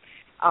about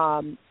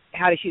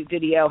how to shoot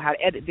video, how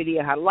to edit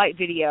video, how to light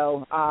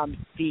video,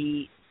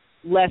 the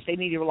less they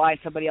need to rely on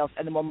somebody else,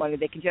 and the more money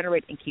they can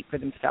generate and keep for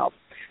themselves.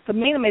 So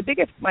mainly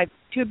my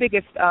two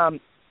biggest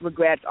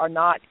regrets are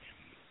not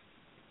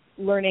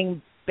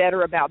learning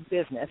better about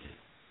business.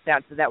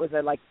 That was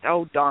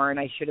oh darn,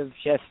 I should have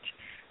just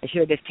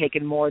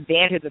taken more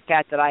advantage of the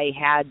fact that I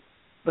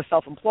was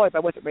self-employed, but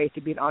I wasn't raised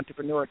to be an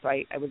entrepreneur, so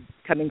I was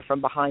coming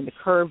from behind the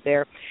curve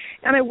there.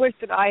 And I wish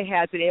that I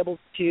had been able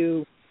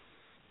to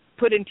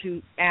put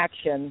into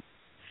action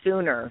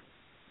sooner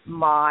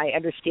my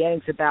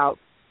understandings about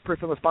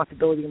personal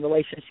responsibility in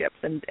relationships,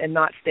 and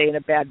not stay in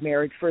a bad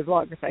marriage for as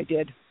long as I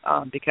did,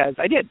 because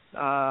I did.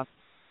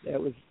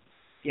 It was,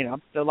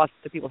 there are lots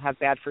of people have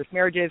bad first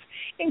marriages,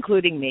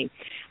 including me.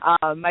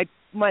 My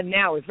one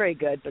now is very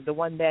good, but the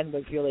one then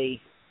was really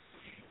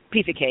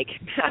piece of cake,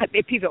 a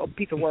piece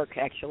of work,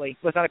 actually.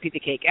 It was not a piece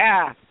of cake.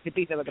 The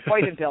piece of the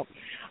poison pill.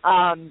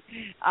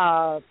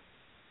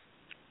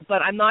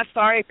 But I'm not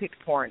sorry I picked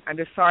porn. I'm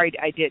just sorry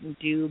I didn't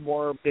do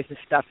more business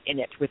stuff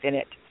within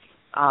it.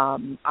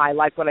 I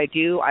like what I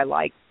do. I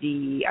like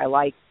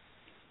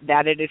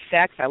that it is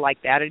sex. I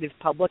like that it is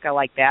public. I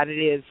like that it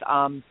is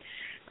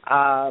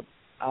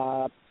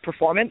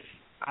performance.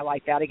 I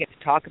like that I get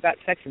to talk about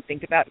sex and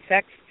think about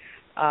sex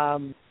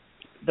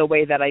the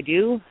way that I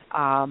do.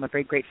 I'm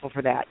very grateful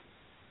for that.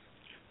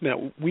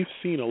 Now, we've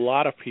seen a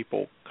lot of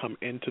people come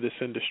into this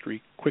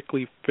industry,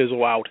 quickly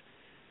fizzle out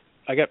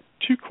I got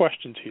two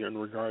questions here in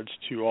regards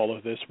to all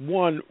of this.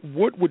 One,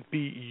 what would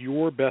be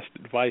your best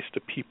advice to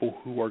people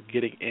who are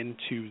getting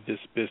into this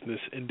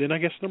business? And then I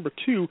guess number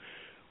two,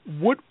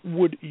 what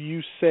would you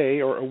say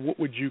or what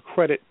would you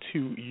credit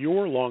to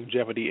your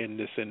longevity in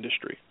this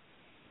industry?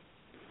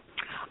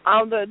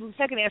 The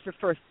second answer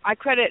first. I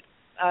credit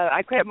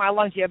my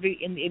longevity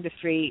in the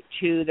industry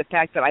to the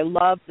fact that I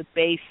love the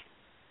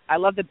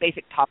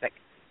basic topic.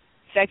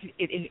 Sex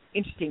is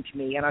interesting to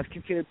me, and I was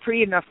considered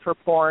pretty enough for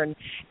porn,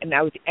 and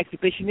I was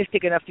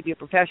exhibitionistic enough to be a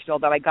professional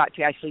that I got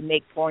to actually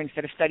make porn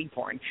instead of study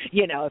porn.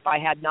 You know, if I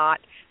had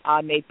not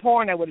made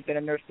porn, I would have been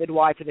a nurse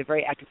midwife with a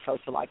very active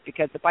social life,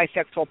 because the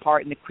bisexual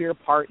part and the queer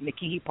part and the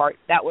kinky part,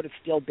 that would have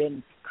still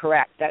been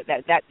correct.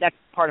 That's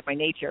part of my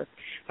nature.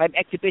 If I'm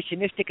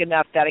exhibitionistic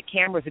enough that a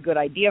camera is a good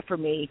idea for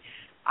me,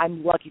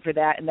 I'm lucky for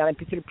that, and that I'm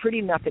considered pretty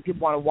enough that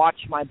people want to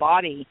watch my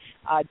body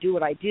do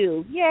what I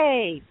do.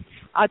 Yay!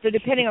 So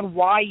depending on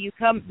why you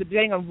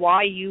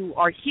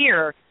are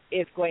here,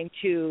 is going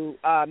to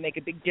make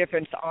a big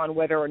difference on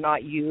whether or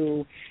not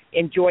you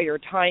enjoy your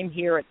time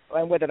here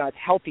and whether or not it's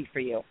healthy for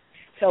you.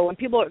 So when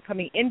people are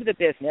coming into the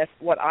business,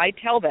 what I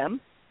tell them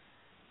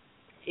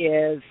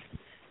is,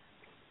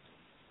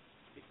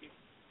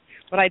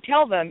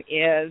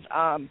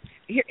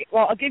 here,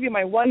 well, I'll give you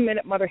my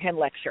 1-minute mother hen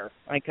lecture,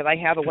 right? Because I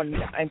have a 1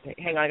 minute.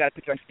 Hang on, I got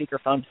to put you on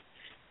speakerphone.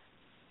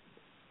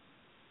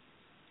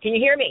 Can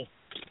you hear me?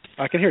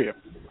 I can hear you.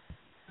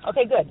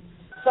 Okay, good.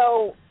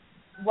 So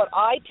what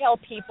I tell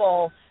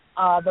people,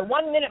 the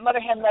 1-minute mother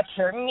hen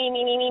lecture, me.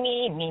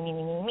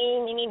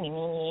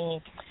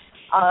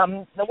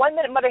 The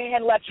 1-minute mother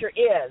hen lecture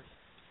is,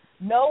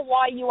 know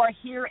why you are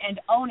here and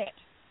own it.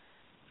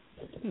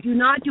 Do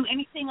not do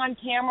anything on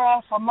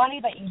camera for money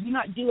that you do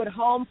not do at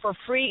home for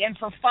free and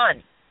for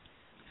fun.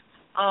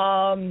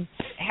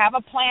 Have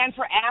a plan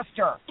for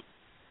after.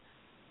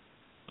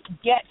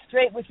 Get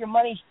straight with your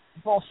money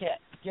bullshit.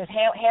 Just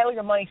handle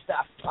your money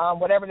stuff,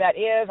 whatever that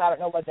is. I don't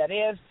know what that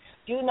is.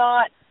 Do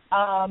not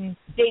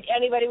date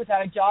anybody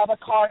without a job, a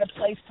car, and a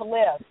place to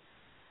live.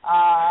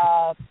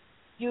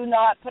 Do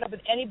not put up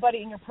with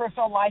anybody in your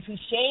personal life who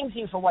shames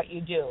you for what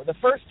you do. The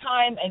first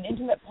time an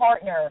intimate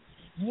partner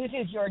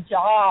uses your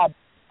job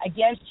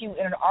against you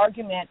in an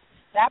argument,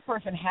 that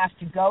person has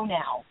to go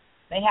now.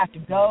 They have to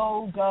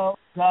go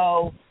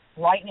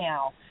right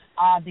now,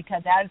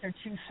 because that is their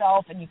true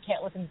self, and you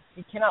cannot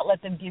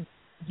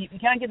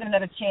give them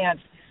another chance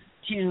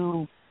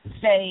to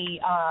say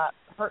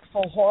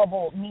hurtful,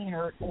 horrible, mean,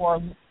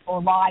 or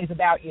lies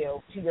about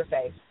you to your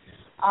face.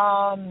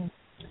 And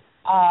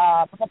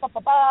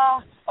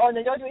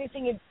then don't do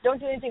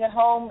anything at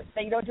home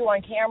that you don't do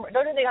on camera.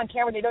 Don't do anything on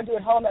camera that you don't do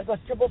at home. That goes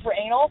triple for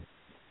anal.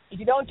 If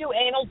you don't do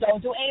anal,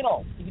 don't do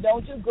anal. If you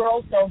don't do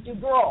girls, don't do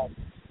girls.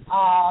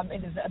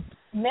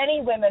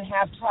 Many women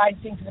have tried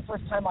things for the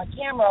first time on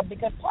camera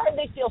because part of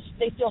they feel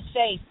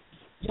safe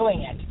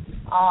doing it.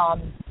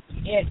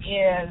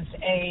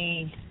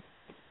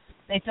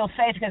 They feel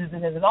safe because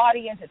there's an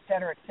audience, et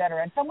cetera, et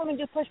cetera. And some women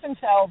do push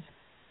themselves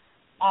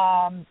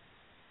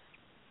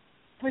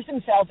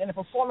in a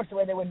performance the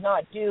way they would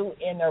not do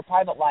in their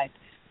private life.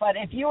 But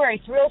if you are a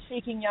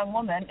thrill-seeking young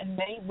woman, and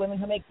many women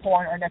who make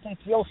porn are definitely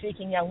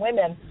thrill-seeking young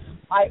women,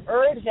 I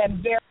urge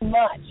them very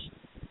much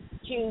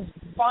to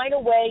find a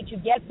way to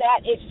get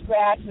that itch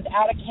scratch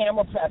without a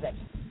camera present.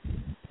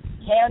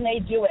 Can they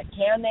do it?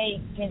 Can they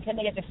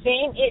get the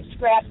same itch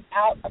scratch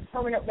out a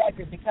permanent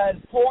record? Because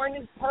porn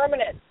is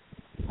permanent.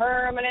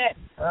 There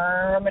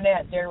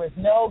is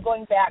no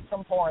going back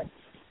from porn.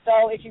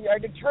 So if you are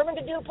determined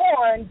to do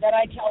porn, then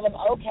I tell them,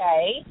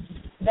 okay,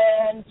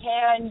 then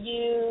can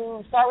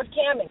you start with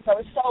camming, start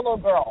with Solo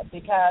Girl,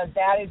 because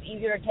that is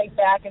easier to take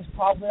back and it's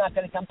probably not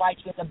going to come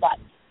bite you in the butt.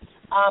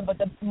 But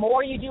the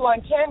more you do on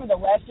camera, the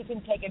less you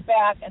can take it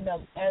back, and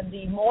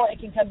the more it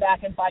can come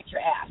back and bite your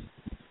ass.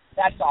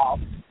 That's all.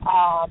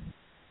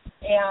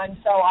 And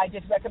so I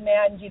just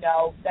recommend,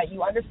 that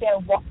you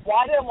understand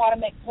why do I want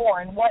to make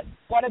porn? What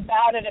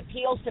about it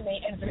appeals to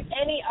me? And is there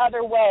any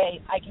other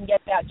way I can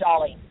get that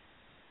jolly?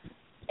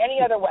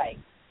 Any other way?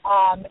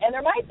 And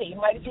there might be. You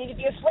might just need to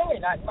be a swinger.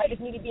 You might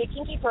just need to be a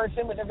kinky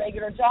person with a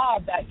regular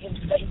job that you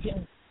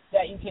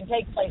can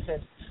take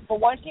places. But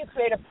once you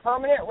create a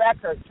permanent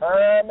record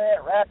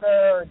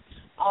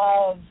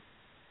of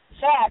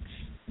sex,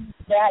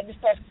 that just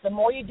the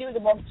more you do, the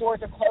more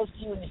doors are closed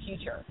to you in the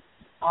future.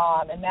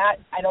 And that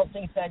I don't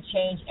think is going to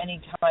change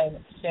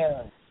anytime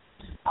soon.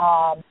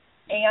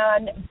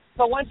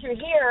 But once you're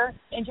here,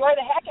 enjoy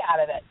the heck out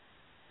of it,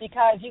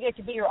 because you get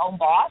to be your own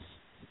boss.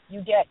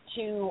 You get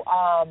to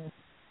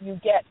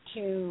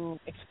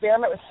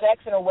experiment with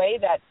sex in a way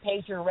that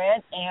pays your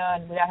rent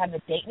and without having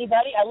to date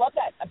anybody. I love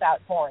that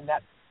about porn.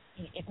 That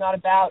it's not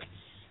about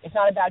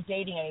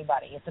dating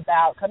anybody. It's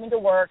about coming to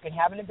work and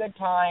having a good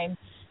time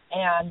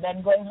and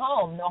then going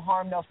home. No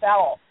harm, no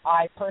foul.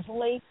 I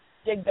personally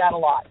dig that a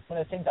lot. One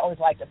of the things I always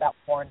liked about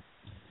porn.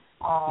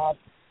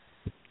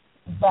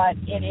 But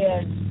it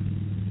is,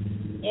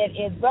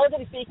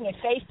 relatively speaking, a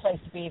safe place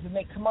to be. If you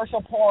make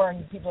commercial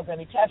porn, people are going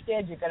to be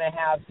tested. You're going to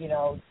have,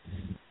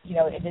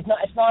 it's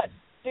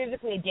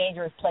physically a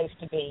dangerous place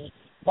to be,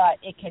 but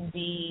it can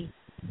be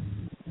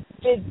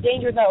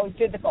danger is not always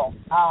physical.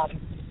 And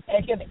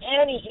if you have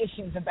any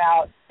issues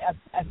about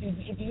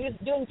if you're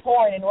doing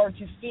porn in order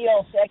to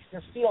feel sexy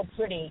or feel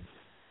pretty,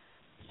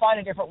 find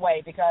a different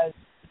way, because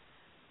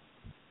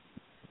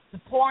the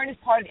porn is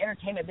part of the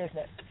entertainment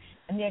business,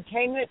 and the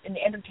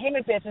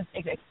entertainment business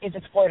is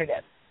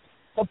exploitative.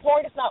 So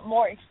porn is not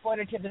more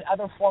exploitative than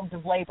other forms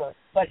of labor,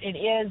 but it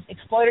is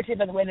exploitative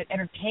in the way that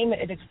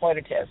entertainment is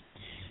exploitative.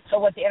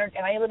 So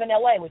and I live in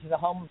LA, which is the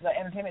home of the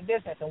entertainment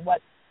business, and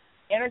what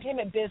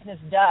entertainment business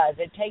does,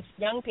 it takes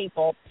young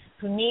people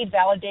who need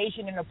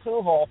validation and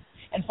approval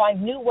and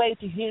find new ways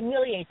to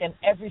humiliate them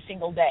every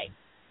single day.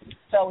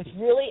 So it's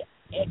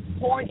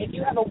porn. If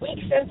you have a weak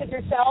sense of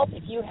yourself,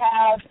 if you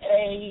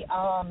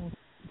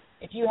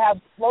have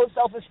low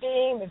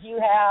self-esteem, if you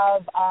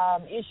have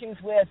issues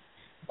with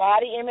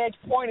body image,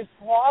 porn is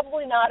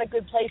probably not a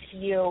good place for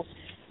you.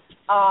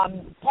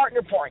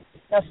 Partner porn.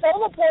 Now,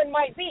 solo porn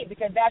might be,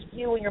 because that's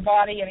you and your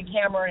body and a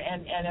camera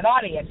and an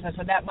audience, and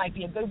so that might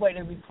be a good way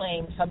to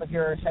reclaim some of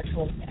your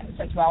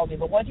sexuality.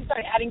 But once you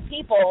start adding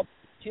people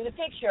to the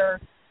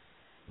picture,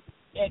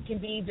 it can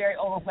be very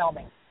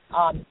overwhelming.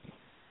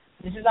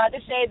 This is not to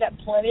say that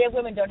plenty of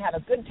women don't have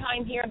a good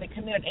time here, and they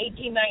come in at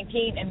 18,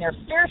 19, and they're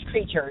fierce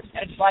creatures.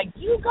 And it's like,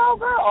 you go,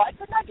 girl. I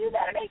could not do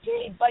that at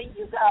 18, but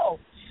you go.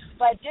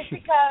 But just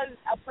because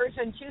a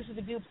person chooses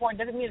to do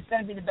porn doesn't mean it's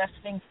going to be the best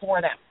thing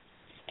for them.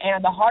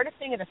 And the hardest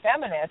thing as a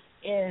feminist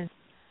is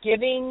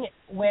giving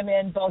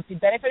women both the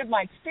benefit of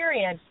my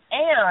experience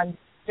and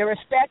the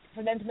respect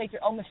for them to make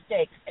their own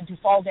mistakes and to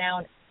fall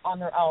down on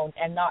their own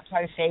and not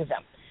try to save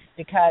them,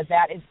 because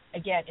that is,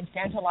 again,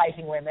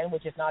 infantilizing women,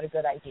 which is not a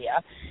good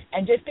idea.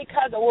 And just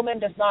because a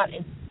woman is not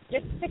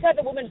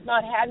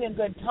having a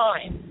good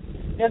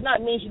time does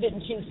not mean she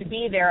didn't choose to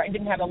be there and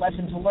didn't have a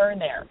lesson to learn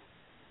there.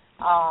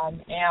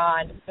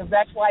 And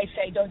that's why I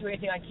say don't do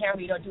anything on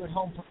camera. You don't do it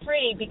home for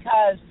free,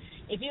 because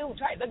if you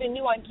try something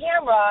new on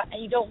camera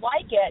and you don't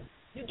like it,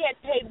 you get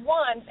paid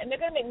once, and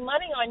they're going to make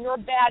money on your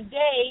bad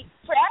day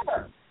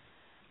forever.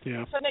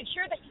 Yeah. So make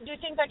sure that you do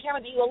things on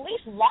camera that you at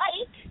least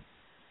like,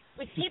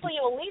 with people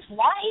you at least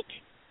like.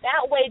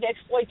 That way the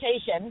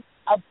exploitation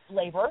of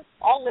labor,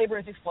 all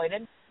labor is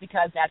exploited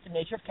because that's the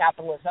nature of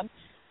capitalism.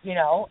 You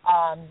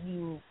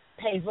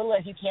pay as little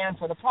as you can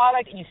for the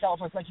product, and you sell it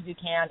for as much as you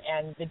can,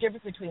 and the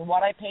difference between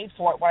what I paid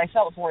for it, what I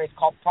sell it for, is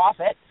called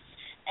profit.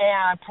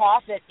 And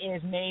profit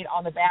is made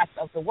on the backs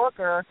of the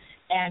worker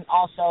and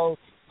also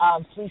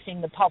fleecing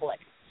the public.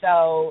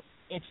 So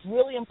it's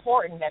really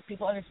important that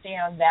people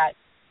understand that,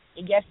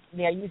 yes,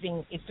 they are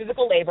using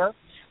physical labor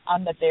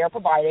that they are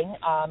providing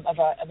of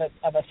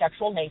a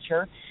sexual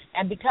nature.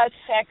 And because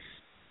sex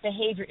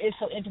behavior is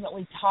so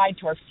intimately tied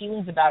to our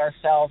feelings about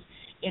ourselves,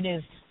 it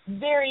is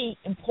very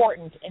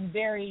important and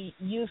very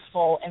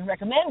useful and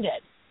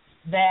recommended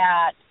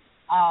that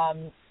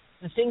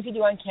the things you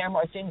do on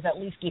camera are things that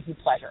at least give you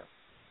pleasure.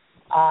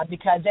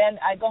 Because then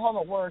I go home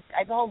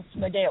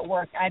from my day at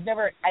work. I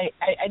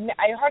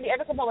hardly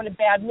ever come home in a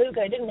bad mood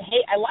because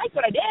I liked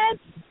what I did.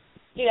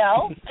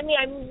 I mean,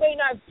 I may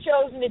not have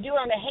chosen to do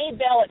it on a hay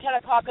bale at 10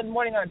 o'clock in the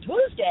morning on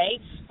Tuesday,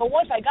 but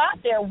once I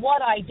got there,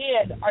 what I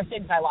did are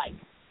things I like.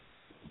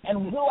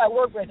 And who I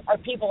work with are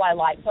people I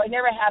like. So I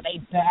never have a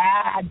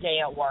bad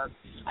day at work.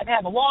 I can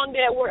have a long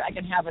day at work. I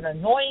can have an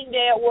annoying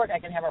day at work. I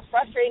can have a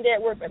frustrating day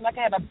at work, but I'm not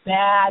going to have a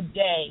bad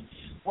day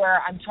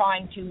where I'm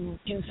trying to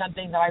do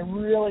something that I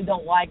really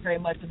don't like very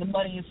much, but the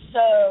money is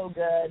so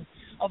good.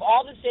 Of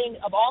all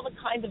the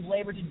kinds of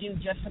labor to do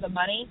just for the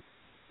money,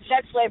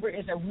 sex labor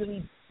is a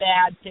really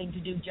bad thing to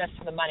do just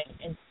for the money,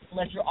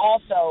 unless you're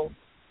also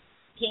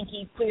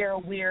kinky, queer,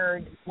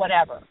 weird,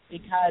 whatever,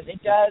 because it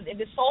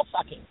is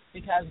soul-sucking,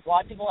 because a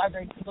lot of people are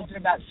very conflicted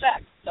about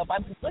sex. So if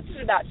I'm conflicted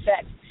about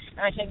sex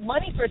and I take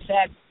money for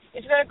sex,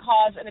 it's going to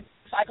cause a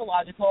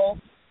psychological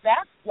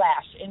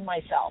backlash in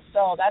myself.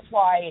 So that's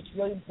why it's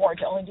really important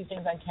to only do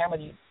things on camera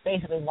that you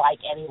basically like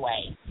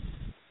anyway,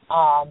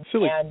 and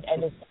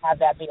just have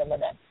that be a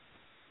limit.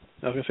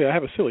 I was going to say, I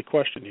have a silly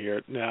question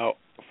here. Now,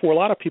 for a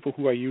lot of people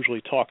who I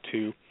usually talk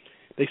to,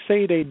 they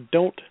say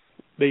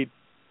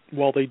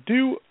while they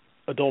do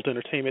adult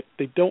entertainment,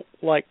 they don't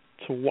like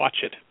to watch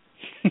it.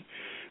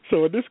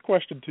 So in this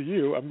question to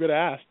you, I'm going to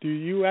ask, do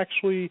you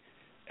actually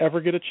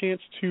ever get a chance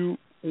to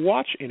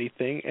watch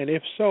anything? And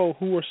if so,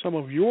 who are some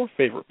of your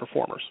favorite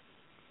performers?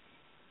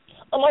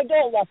 I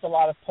don't watch a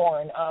lot of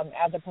porn.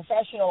 As a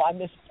professional,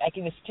 I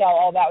can just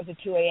tell, that was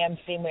a 2 a.m.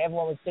 scene when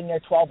everyone was been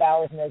there 12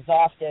 hours and they're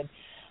exhausted.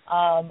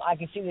 I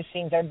can see the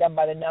scenes that are done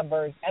by the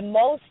numbers. And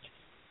most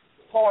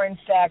porn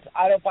sex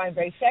I don't find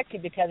very sexy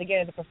because,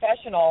 again, as a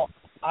professional,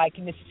 I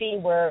can see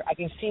where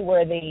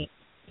the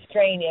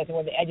strain is and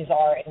where the edges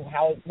are and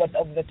what's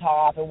over the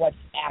top and what's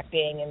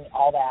acting and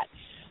all that.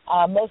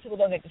 Most people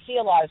don't get to see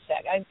a lot of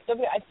sex. I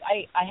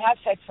have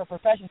sex for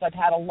professions. I've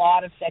had a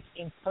lot of sex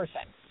in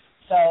person.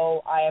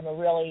 So I am a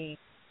really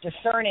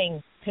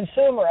discerning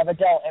consumer of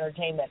adult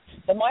entertainment.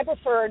 But my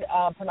preferred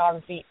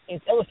pornography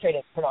is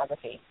illustrated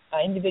pornography,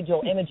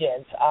 individual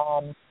images.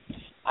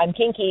 I'm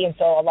kinky, and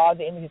so a lot of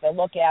the images I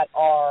look at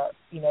are,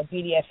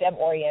 BDSM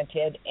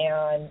oriented,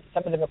 and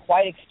some of them are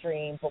quite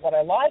extreme. But what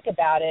I like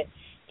about it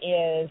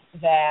is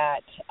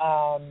that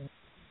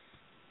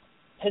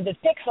to the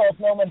pixels,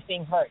 no one's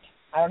being hurt.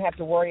 I don't have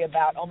to worry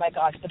about, oh my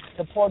gosh,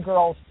 the poor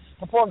girl's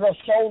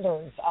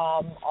shoulders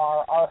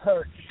are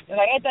hurt. If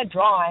I get that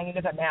drawing, it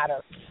doesn't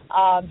matter.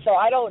 So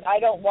I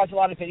don't watch a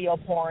lot of video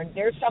porn.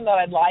 There's some that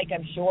I'd like,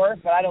 I'm sure,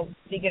 but I don't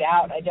seek it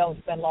out. I don't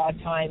spend a lot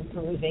of time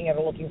perusing it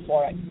or looking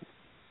for it.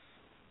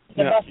 It's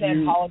the best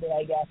man holiday,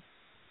 I guess.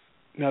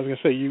 Now, I was going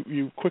to say,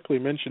 you quickly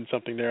mentioned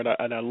something there,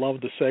 and I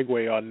love the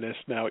segue on this.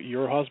 Now,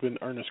 your husband,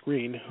 Ernest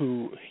Green,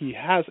 he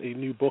has a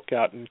new book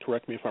out, and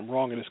correct me if I'm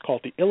wrong, and it's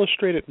called The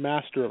Illustrated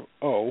Master of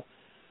O,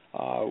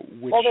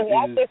 which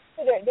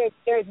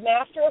there's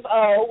Master of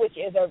O, which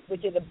is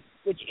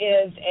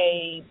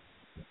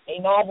a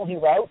novel he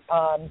wrote.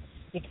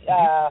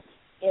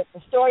 It's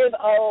the story of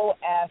O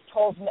as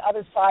told from the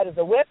other side of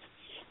the whip,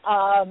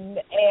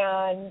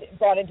 and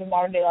brought into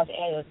modern-day Los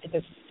Angeles. It's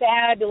a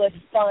fabulous,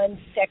 fun,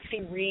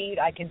 sexy read.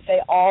 I can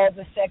say all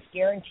the sex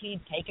guaranteed,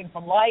 taken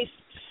from life.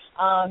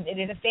 It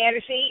is a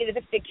fantasy. It is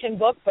a fiction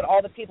book, but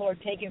all the people are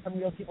taken from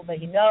real people that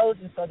he knows,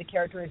 and so the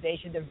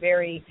characterizations are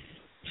very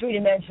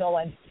three-dimensional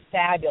and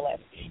fabulous.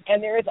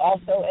 And there is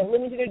also a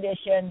limited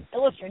edition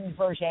illustrated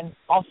version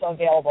also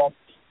available.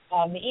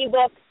 The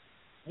ebook,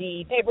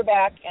 the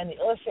paperback, and the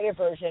illustrated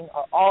version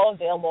are all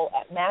available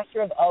at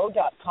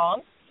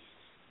masterofo.com.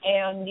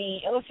 And the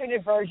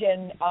illustrated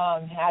version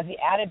has the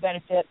added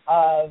benefit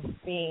of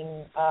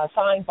being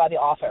signed by the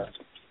author,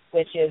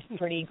 which is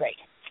pretty great.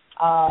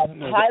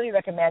 Highly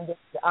recommended.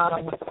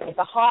 It's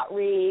a hot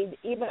read.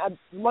 Even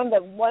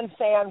one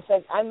fan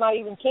says, "I'm not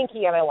even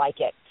kinky and I like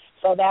it."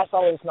 So that's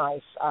always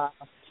nice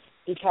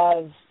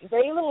because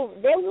very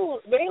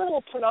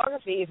little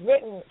pornography is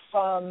written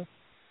from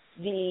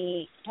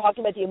talking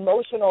about the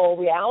emotional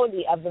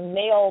reality of the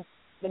male,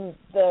 the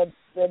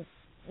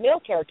male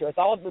character. It's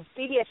all the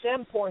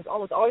BDSM porn is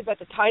almost always about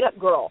the tied up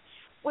girl,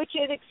 which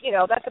is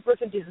that's the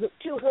person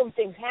to whom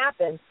things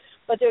happen.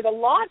 But there's a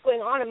lot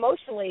going on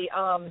emotionally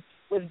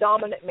with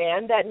dominant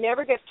men that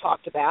never gets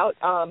talked about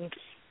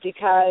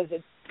because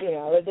it's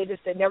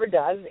it never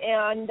does.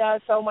 And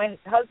so my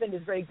husband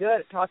is very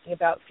good at talking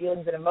about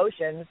feelings and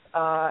emotions,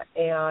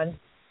 and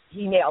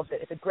he nails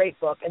it. It's a great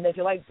book. And if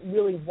you like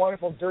really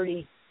wonderful,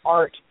 dirty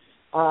art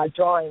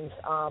drawings,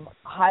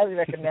 highly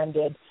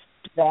recommended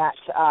that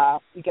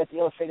you get the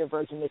illustrated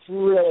version. It's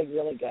really,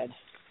 really good.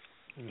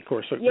 And of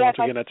course, once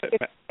again,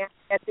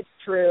 it's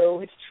true.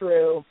 It's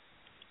true.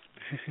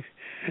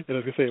 And I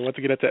was going to say, once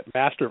again, it's at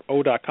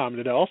masterofo.com.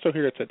 And I also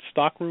hear it's at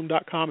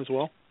stockroom.com as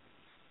well?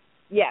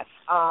 Yes.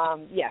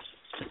 Yes.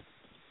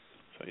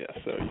 So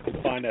you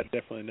can find that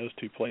definitely in those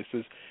two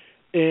places.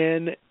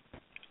 And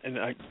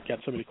I got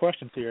so many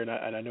questions here, and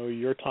I know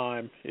your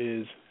time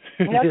is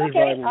very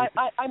valuable.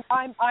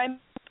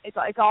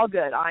 It's all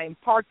good. I'm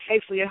parked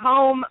safely at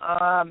home,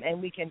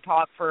 and we can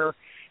talk for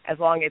as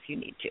long as you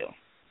need to.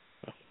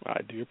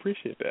 I do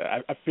appreciate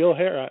that. I feel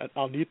here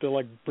I'll need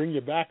to bring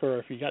you back, or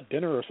if you got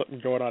dinner or something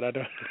going on, I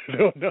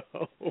don't know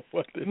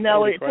what.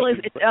 No,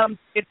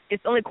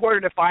 it's only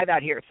 4:45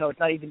 out here, so it's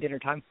not even dinner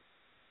time.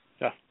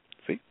 Yeah,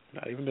 see,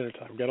 not even dinner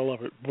time. Gotta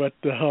love it. But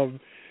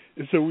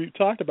so we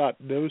talked about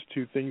those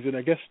two things, and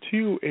I guess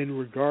too in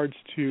regards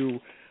to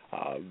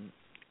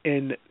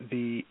in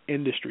the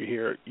industry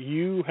here,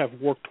 you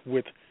have worked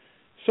with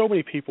so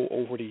many people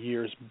over the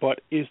years,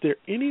 but is there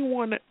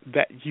anyone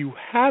that you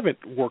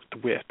haven't worked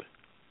with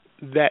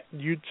that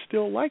you'd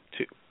still like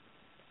to?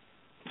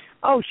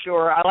 Oh,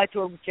 sure. I like to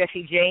work with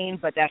Jessie Jane,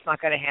 but that's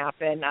not going to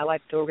happen. I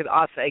like to work with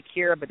Asa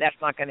Akira, but that's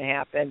not going to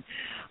happen.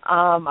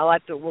 I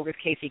like to work with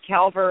Casey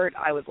Calvert.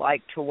 I would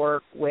like to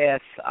work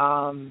with,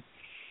 I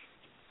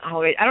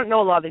don't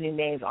know a lot of the new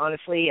names,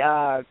 honestly.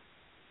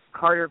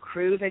 Carter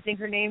Cruz, I think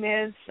her name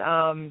is.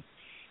 I'm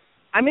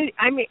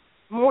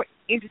more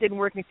interested in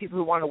working with people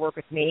who want to work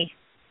with me,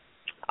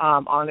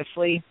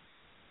 honestly,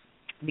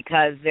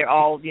 because they're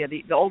all, the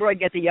older I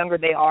get, the younger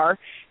they are,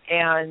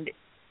 and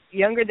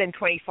younger than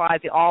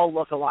 25, they all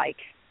look alike.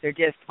 They're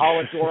just all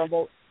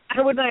adorable.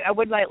 I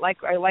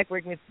like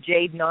working with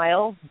Jade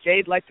Nile.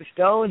 Jade like the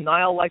stone,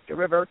 Nile like the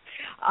river.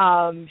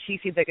 She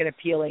seems like an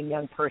appealing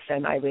young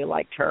person. I really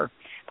liked her.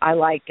 I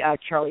like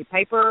Charlie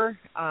Piper.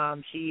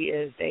 She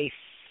is a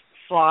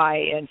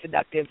sly and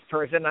seductive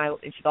person. And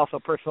she's also a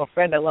personal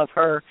friend. I love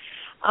her.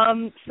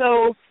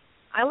 So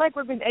I like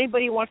working with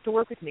anybody who wants to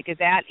work with me, because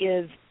that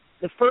is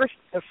the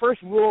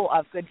first rule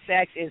of good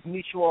sex is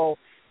mutual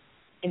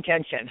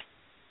intention.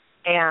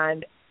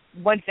 And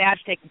once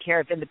that's taken care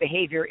of, then the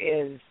behavior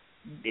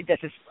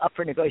that's just up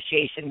for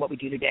negotiation, what we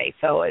do today.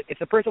 So if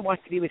the person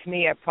wants to be with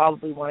me, I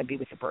probably want to be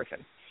with the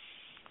person.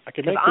 I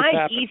can make this I'm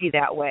happen. Easy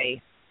that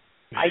way.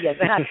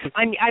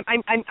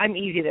 I'm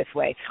easy this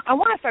way. I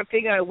want to start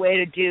figuring out a way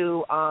to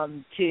do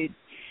I'm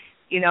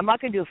not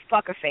going to do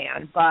fuck a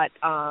fan, but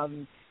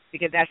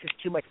because that's just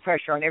too much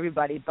pressure on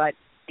everybody. But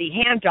the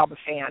hand job a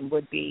fan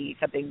would be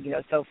something,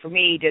 So for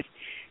me, just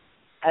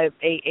a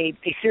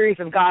series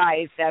of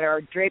guys that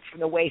are draped from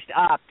the waist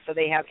up, so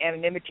they have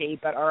anonymity,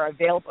 but are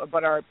available,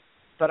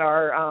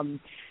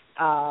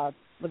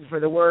 looking for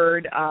the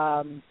word,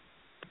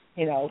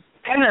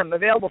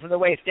 available from the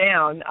waist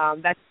down.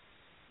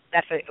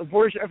 That's a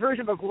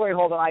version of a glory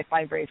hole that I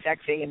find very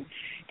sexy,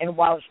 and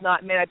while it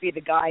may not be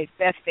the guy's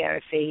best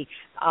fantasy,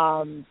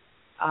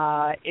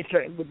 it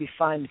certainly would be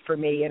fun for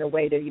me in a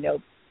way to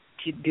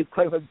do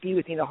quote unquote be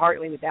with Nina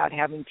Hartley without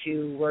having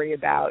to worry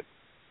about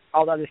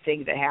all the other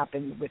things that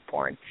happen with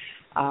porn.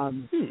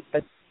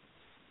 But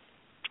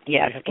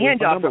yes, hand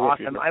jobs are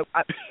awesome.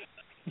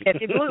 Yes,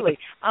 absolutely.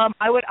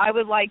 I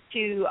would like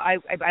to.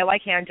 I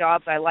like hand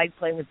jobs. I like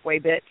playing with boy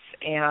bits,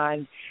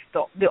 and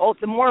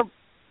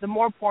the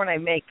more porn I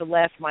make, the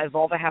less my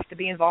vulva has to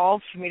be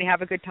involved for me to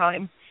have a good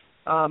time.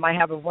 I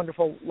have a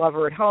wonderful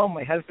lover at home,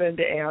 my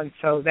husband, and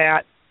so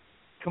that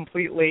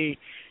completely,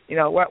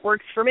 what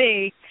works for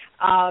me.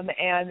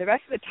 And the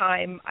rest of the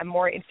time, I'm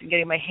more interested in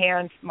getting my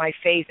hands, my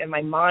face, and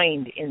my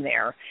mind in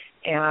there.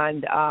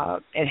 And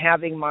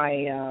having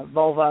my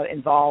vulva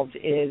involved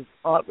is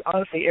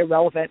honestly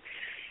irrelevant.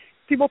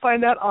 People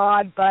find that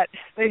odd, but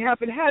they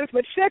haven't had as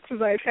much sex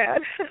as I've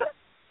had.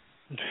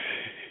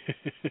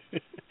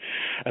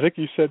 I think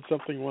you said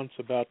something once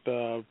about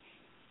a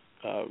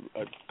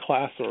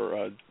class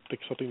or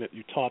something that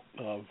you taught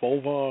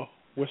vulva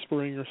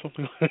whispering or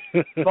something.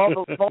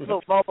 vulva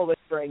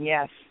whispering,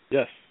 yes.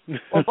 Yes.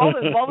 Well,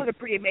 vulvas are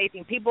pretty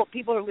amazing. People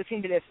who are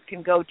listening to this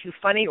can go to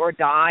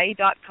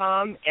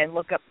funnyordie.com and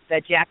look up the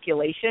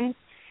ejaculation,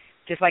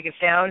 just like it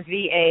sounds,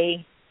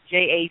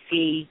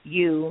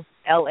 VAJACULATION,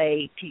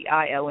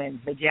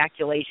 the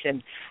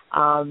ejaculation.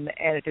 And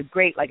it's a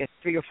great, like a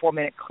 3 or 4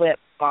 minute clip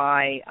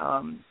by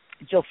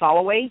Jill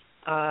Soloway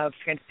of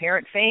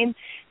Transparent fame,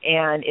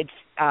 and it's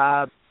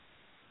a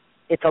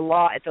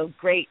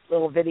great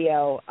little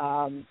video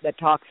that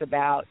talks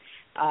about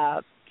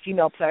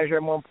female pleasure,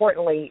 and more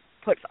importantly,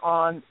 puts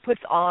on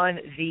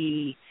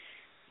the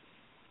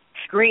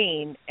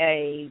screen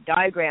a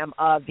diagram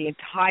of the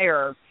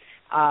entire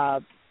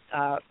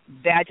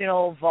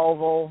vaginal,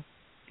 vulval,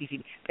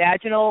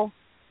 vaginal,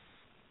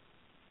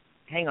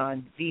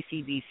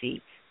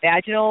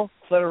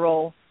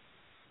 clitoral,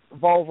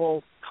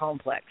 vulval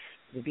complex,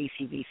 the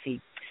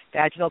VCVC,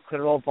 vaginal,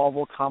 clitoral,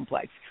 vulval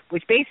complex,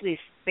 which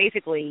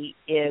basically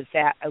is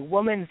that a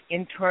woman's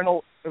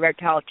internal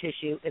erectile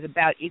tissue is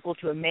about equal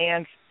to a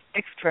man's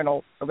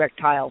external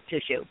erectile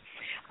tissue.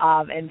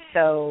 And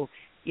so,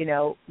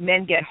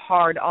 men get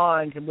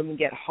hard-ons and women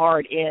get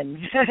hard-ins,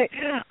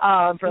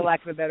 for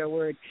lack of a better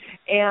word.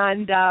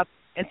 And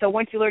so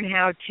once you learn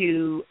how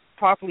to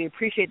properly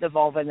appreciate the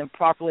vulva and then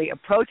properly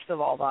approach the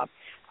vulva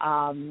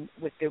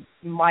with the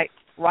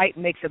right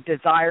mix of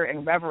desire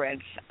and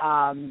reverence,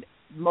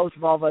 most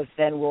vulvas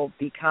then will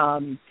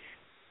become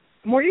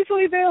more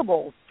easily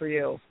available for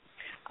you.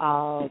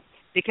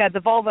 Because the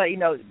vulva,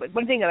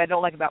 one thing that I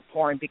don't like about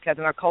porn, because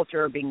in our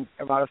culture being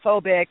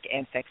erotophobic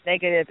and sex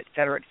negative, et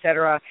cetera,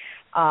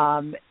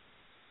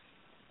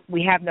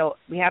 we have no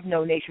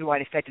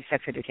nationwide effective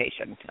sex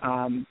education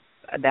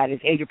that is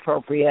age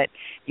appropriate,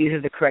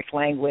 uses the correct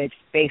language,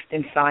 based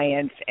in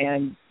science,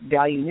 and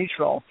value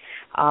neutral.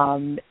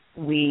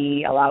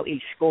 We allow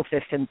each school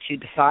system to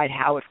decide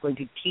how it's going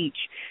to teach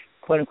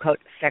quote unquote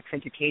sex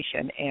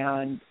education,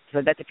 and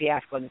so that's a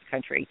fiasco in this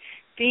country.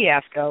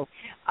 And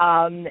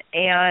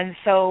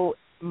so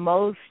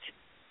most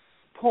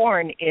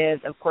porn is,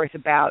 of course,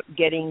 about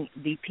getting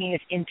the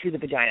penis into the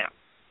vagina.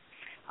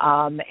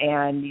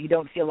 And you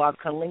don't see a lot of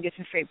cunnilingus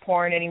in straight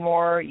porn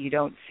anymore. You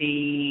don't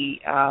see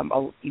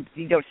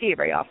you don't see it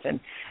very often.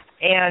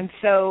 And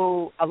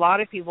so a lot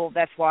of people,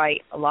 that's why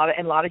a lot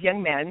of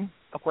young men,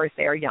 of course,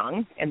 they are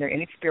young and they're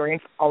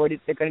inexperienced already.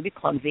 They're going to be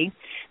clumsy.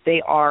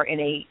 They are in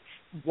a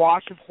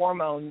wash of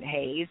hormone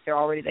haze.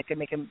 That can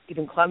make them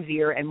even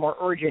clumsier and more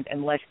urgent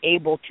and less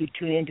able to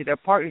tune into their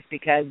partners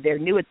because they're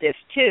new at this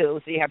too.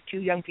 So you have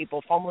two young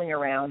people fumbling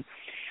around,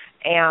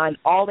 and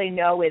all they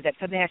know is that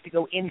something has to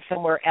go in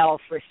somewhere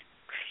else for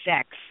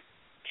sex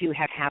to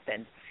have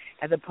happened,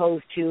 as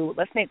opposed to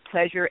let's make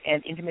pleasure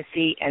and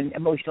intimacy and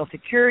emotional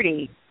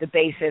security the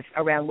basis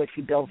around which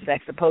we build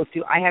sex, opposed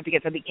to I have to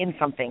get something in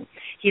something.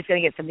 He's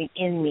going to get something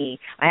in me.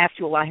 I have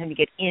to allow him to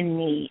get in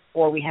me,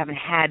 or we haven't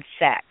had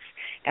sex.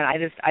 And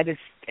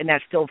and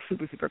that's still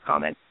super, super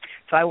common.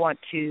 So I want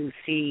to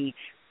see,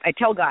 I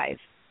tell guys,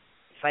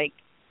 it's like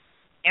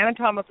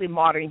anatomically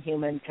modern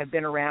humans have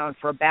been around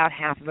for about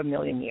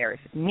 500,000 years,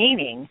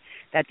 meaning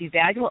that the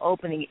vaginal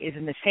opening is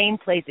in the same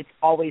place it's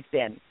always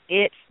been.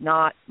 It's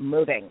not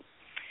moving.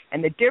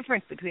 And the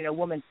difference between a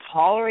woman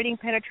tolerating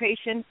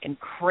penetration and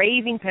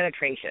craving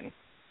penetration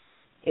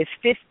is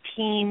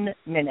 15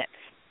 minutes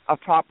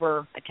of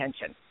proper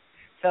attention.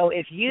 So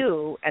if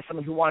you, as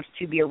someone who wants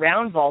to be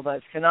around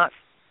vulvas, cannot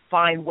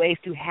find ways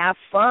to have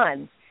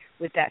fun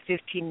with that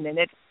 15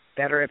 minutes,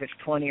 better if it's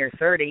 20 or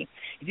 30,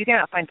 if you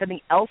cannot find something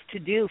else to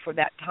do for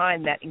that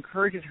time that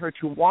encourages her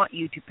to want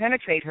you to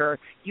penetrate her,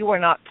 you are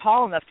not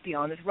tall enough to be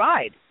on this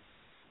ride.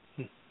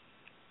 And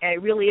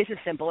it really is as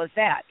simple as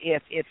that.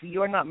 If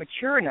you're not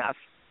mature enough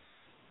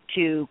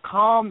to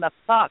calm the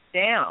fuck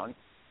down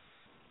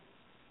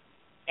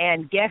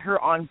and get her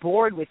on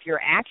board with your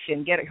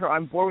action, get her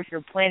on board with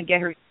your plan,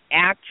 get her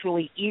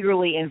actually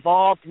eagerly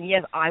involved, and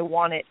yes, I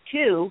want it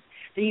too,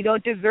 then you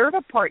don't deserve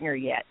a partner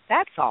yet.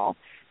 That's all.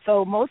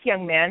 So most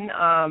young men,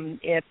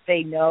 if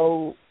they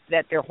know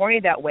that they're horny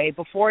that way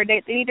before a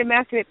date, they need to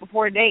masturbate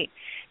before a date.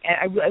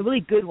 And a really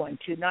good one,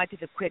 too, not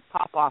just a quick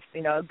pop-off,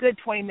 a good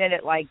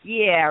 20-minute,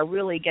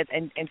 really get,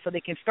 and so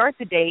they can start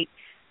the date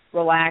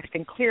relaxed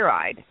and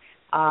clear-eyed,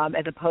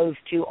 as opposed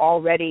to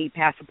already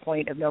past the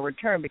point of no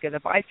return. Because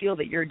if I feel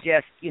that you're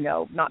just,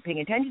 not paying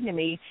attention to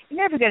me,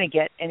 you're never going to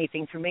get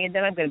anything from me, and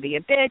then I'm going to be a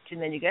bitch,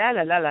 and then you go,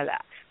 la, la, la, la.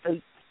 So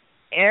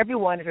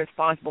everyone is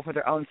responsible for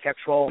their own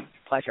sexual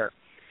pleasure.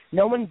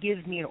 No one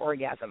gives me an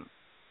orgasm.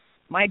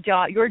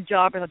 Your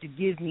job is not to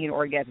give me an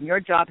orgasm. Your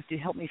job is to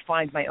help me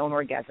find my own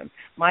orgasm.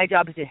 My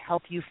job is to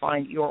help you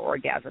find your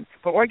orgasm.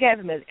 But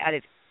orgasm is at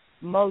its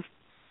most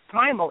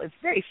primal. It's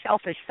a very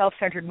selfish,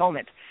 self-centered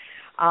moment.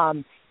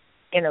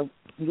 In a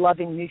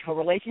loving mutual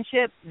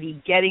relationship, the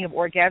getting of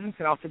orgasm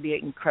can also be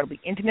an incredibly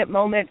intimate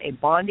moment, a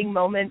bonding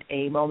moment,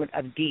 a moment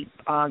of deep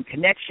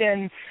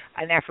connection,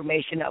 an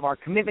affirmation of our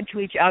commitment to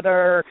each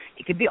other.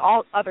 It could be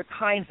all other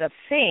kinds of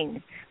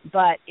things,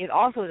 but it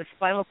also is a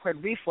spinal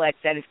cord reflex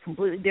that is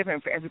completely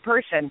different for every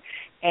person.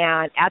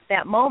 And at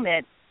that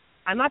moment,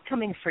 I'm not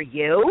coming for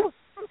you.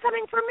 I'm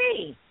coming for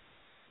me.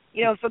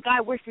 If a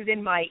guy whispers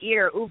in my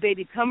ear, "Ooh,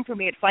 baby, come for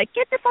me," it's like,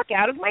 get the fuck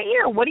out of my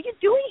ear. What are you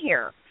doing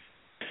here?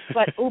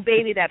 But, "Oh,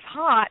 baby, that's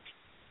hot,"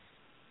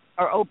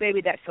 or "Oh,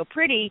 baby, that's so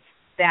pretty,"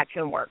 that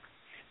can work.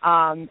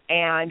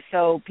 And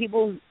so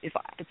people, if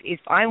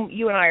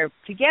you and I are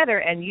together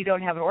and you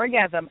don't have an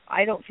orgasm,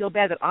 I don't feel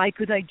bad that I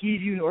could not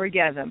give you an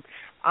orgasm.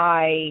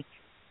 I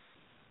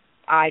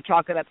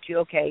chalk it up to,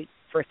 okay,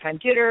 first-time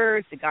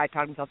jitters, the guy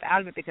talked himself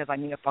out of it because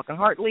I'm Nina fucking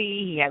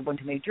Hartley, he had one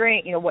too many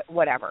drinks,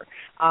 whatever.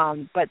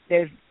 But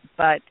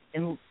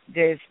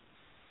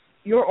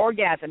your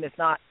orgasm is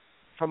not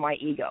for my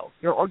ego.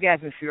 Your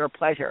orgasm is for your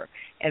pleasure.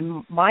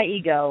 And my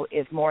ego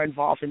is more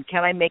involved in,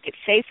 can I make it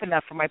safe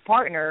enough for my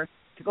partner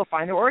to go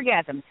find their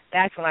orgasm?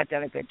 That's when I've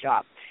done a good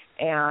job.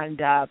 And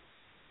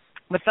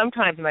but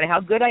sometimes, no matter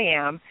how good I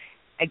am,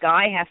 a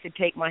guy has to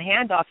take my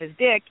hand off his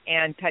dick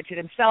and touch it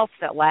himself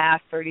that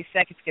last 30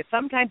 seconds, because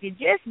sometimes you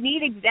just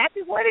need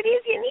exactly what it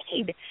is you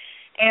need.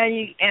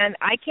 And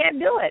I can't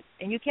do it,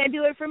 and you can't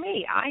do it for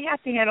me. I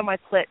have to handle my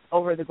clit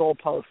over the goal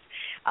post,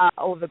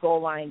 over the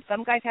goal line.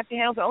 Some guys have to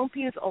handle their own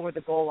penis over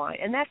the goal line,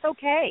 and that's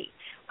okay.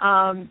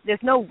 There's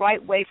no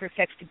right way for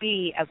sex to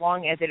be as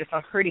long as it is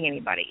not hurting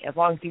anybody, as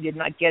long as you did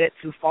not get it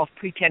through false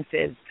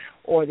pretenses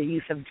or the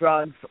use of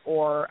drugs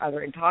or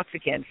other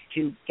intoxicants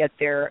to get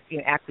their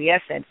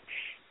acquiescence.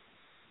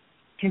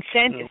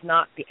 Consent is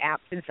not the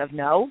absence of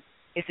no.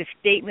 It's a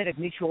statement of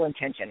mutual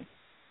intention.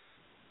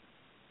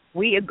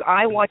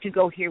 I want to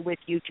go here with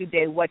you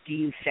today. What do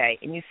you say?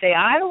 And you say,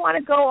 I don't want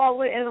to go all the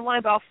way in the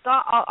line, but I'll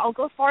stop. I'll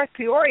go as far as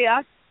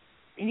Peoria,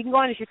 and you can go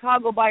on to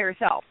Chicago by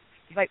yourself.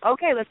 It's like,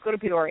 okay, let's go to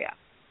Peoria,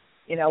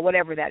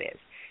 whatever that is.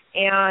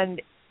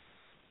 And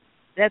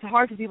that's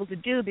hard for people to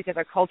do because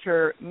our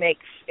culture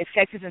makes, if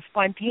sex isn't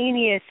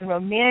spontaneous and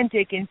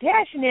romantic and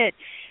passionate,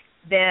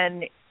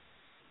 then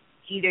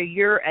either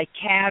you're a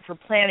cad for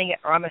planning it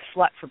or I'm a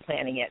slut for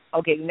planning it.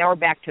 Okay, now we're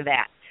back to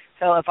that.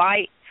 So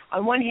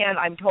on one hand,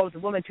 I'm told as a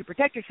woman to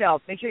protect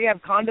yourself, make sure you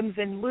have condoms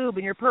and lube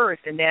in your purse,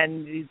 and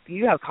then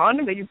you have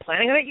condoms and you're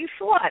planning on it, you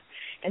slut.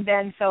 And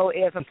then so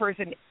if a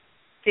person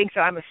thinks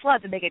that I'm a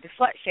slut, then they get to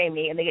slut shame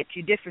me and they get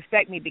to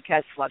disrespect me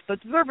because sluts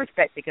don't deserve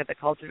respect because the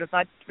culture does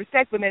not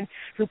respect women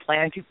who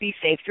plan to be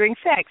safe during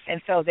sex.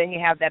 And so then you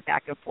have that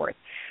back and forth.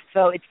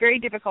 So it's very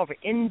difficult for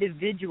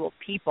individual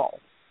people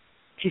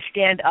to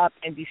stand up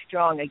and be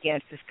strong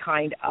against this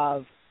kind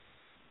of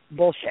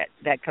bullshit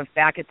that comes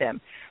back at them.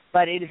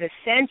 But it is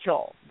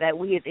essential that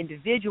we as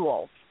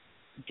individuals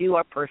do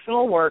our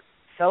personal work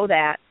so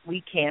that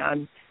we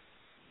can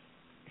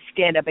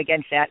stand up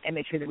against that and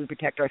make sure that we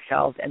protect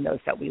ourselves and those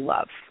that we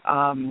love.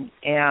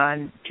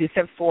 And 2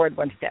 steps forward,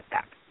 1 step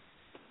back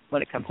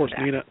when it comes to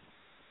that.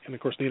 Of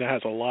course, Nina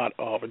has a lot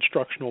of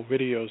instructional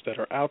videos that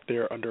are out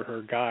there under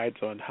her guides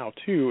on how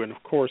to. And,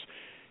 of course,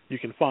 you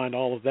can find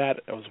all of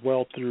that as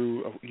well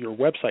through your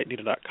website,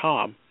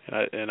 Nina.com.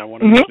 And I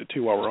want to mention it,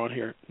 too, while we're on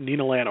here.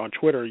 Nina Land on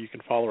Twitter, you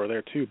can follow her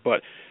there, too.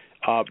 But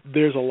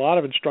there's a lot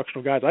of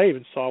instructional guides. I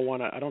even saw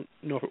one. I don't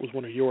know if it was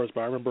one of yours,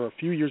 but I remember a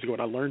few years ago,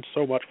 and I learned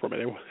so much from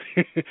it.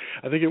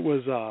 I think it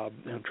was,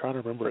 I'm trying to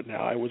remember it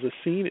now. It was a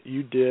scene that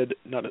you did,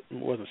 it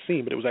wasn't a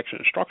scene, but it was actually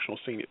an instructional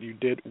scene that you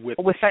did with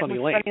Sunny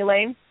Lane. Sunny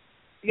Lane?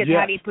 Because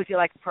how do you pussy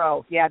like a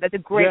pro? Yeah, that's a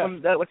great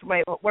one. That was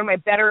one of my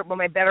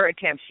better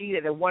attempts. She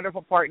is a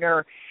wonderful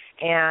partner,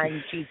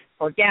 and she's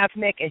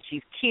orgasmic, and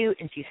she's cute,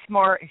 and she's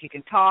smart, and she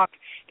can talk,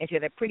 and she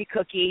has a pretty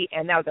cookie,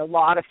 and that was a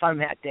lot of fun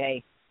that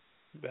day.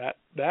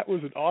 That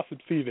was an awesome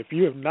scene. If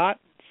you have not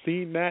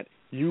seen that,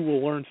 you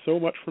will learn so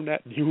much from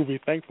that. You will be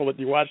thankful that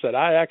you watched that.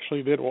 I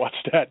actually did watch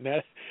that,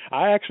 and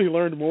I actually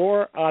learned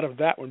more out of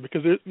that one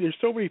because there's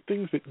so many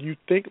things that you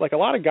think, like a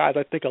lot of guys,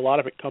 I think a lot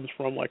of it comes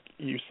from, like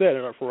you said,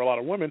 or for a lot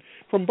of women,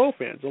 from both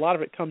ends. A lot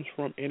of it comes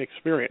from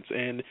inexperience,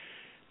 and,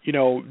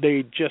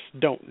 they just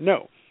don't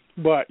know.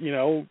 But,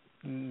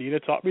 Nina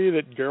taught me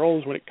that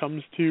girls, when it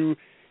comes to,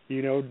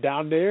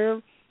 down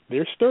there,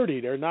 they're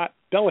sturdy. They're not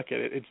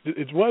delicate.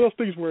 It's one of those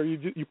things where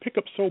you pick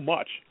up so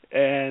much,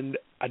 and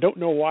I don't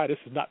know why this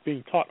is not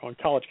being taught on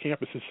college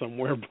campuses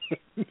somewhere.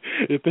 But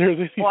if there's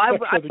any,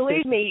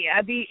 believe me,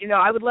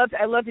 I would love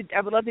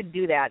to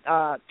do that,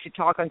 to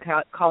talk on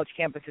college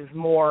campuses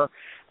more,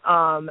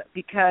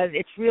 because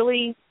it's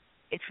really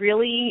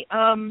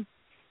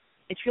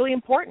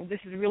important. This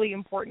is really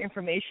important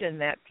information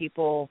that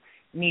people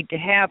need to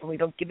have, and we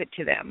don't give it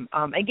to them.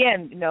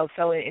 Again,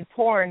 so in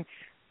porn,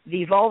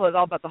 the vulva is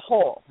all about the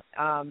hole,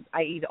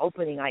 i.e. the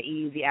opening,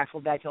 i.e. the actual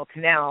vaginal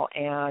canal,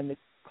 and the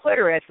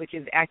clitoris, which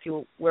is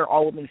actually where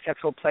all women's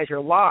sexual pleasure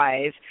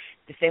lies,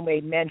 the same way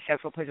men's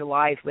sexual pleasure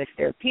lies with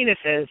their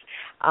penises.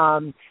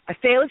 A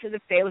phallus is a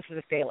phallus is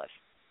a phallus.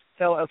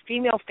 So a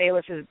female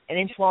phallus is an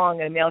inch long,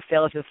 and a male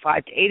phallus is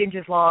 5 to 8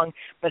 inches long,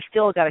 but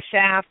still got a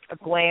shaft, a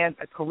gland,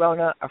 a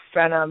corona, a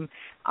frenum.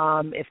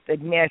 If the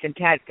man is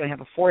intact, it's going to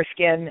have a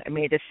foreskin.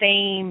 The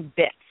same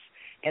bits.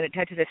 And it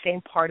touches the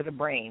same part of the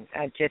brain.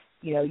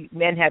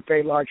 Men have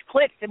very large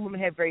clits and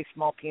women have very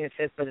small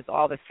penises, but it's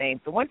all the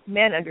same. So once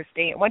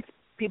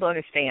people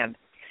understand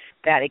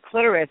that a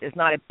clitoris is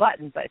not a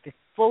button, but it's a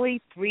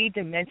fully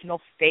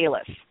three-dimensional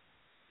phallus,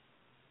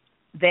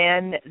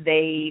 then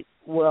they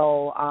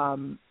will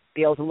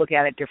be able to look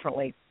at it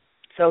differently.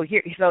 So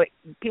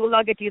people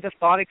now get to use a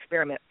thought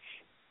experiment.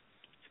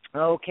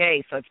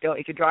 Okay, so if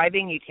you're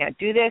driving, you can't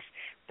do this,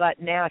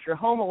 but now if you're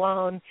home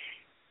alone,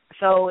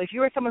 so if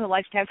you are someone who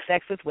likes to have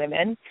sex with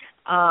women,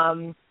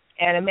 and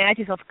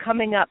imagine yourself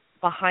coming up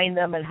behind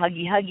them and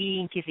huggy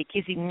and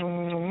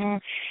kissy,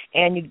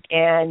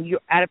 and you're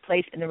at a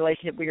place in the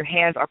relationship where your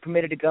hands are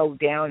permitted to go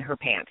down her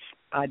pants,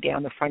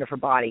 down the front of her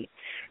body.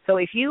 So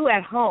if you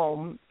at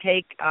home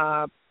take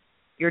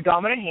your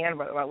dominant hand,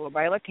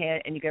 right left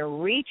hand, and you're going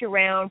to reach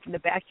around from the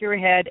back of your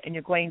head, and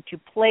you're going to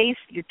place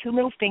your two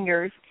middle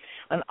fingers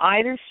on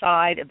either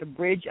side of the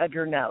bridge of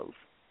your nose,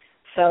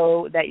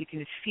 so that you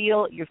can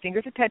feel your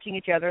fingers are touching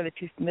each other, the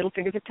two middle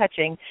fingers are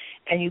touching,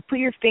 and you put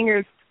your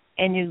fingers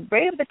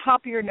right at the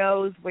top of your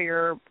nose where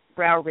your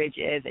brow ridge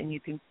is, and you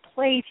can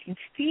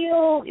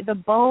feel the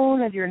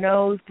bone of your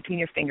nose between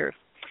your fingers.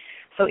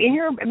 So in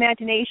your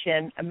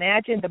imagination,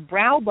 imagine the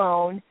brow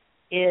bone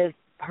is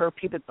her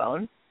pubic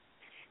bone,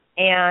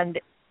 and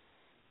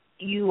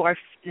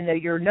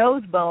your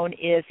nose bone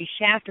is the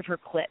shaft of her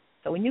clit.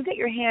 So when you get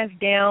your hands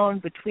down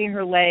between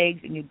her legs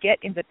and you get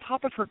in the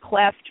top of her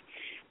cleft,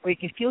 where you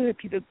can feel her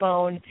pubic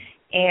bone,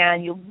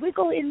 and you'll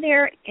wiggle in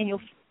there, and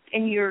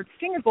your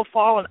fingers will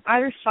fall on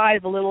either side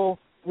of a little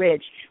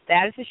ridge.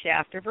 That is the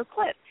shaft of her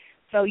clit.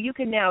 So you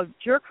can now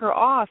jerk her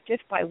off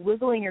just by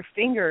wiggling your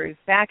fingers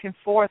back and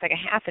forth like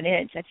a half an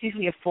inch. That's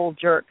usually a full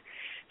jerk.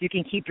 You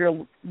can keep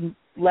you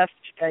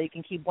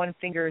can keep one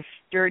finger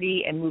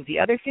sturdy and move the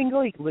other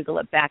finger. You can wiggle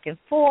it back and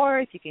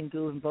forth. You can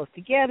glue them both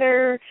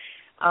together.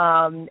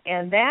 And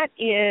that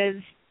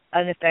is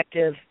an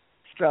effective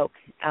stroke.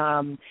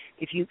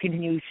 If you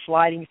continue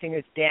sliding your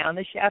fingers down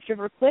the shaft of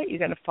her clit, you're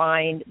going to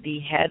find the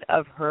head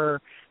of her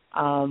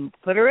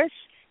clitoris,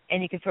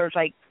 and you can sort of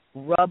like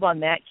rub on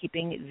that,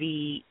 keeping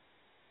the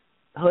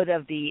hood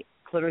of the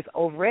clitoris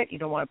over it. You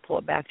don't want to pull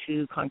it back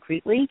too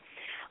concretely.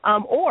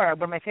 Or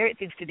one of my favorite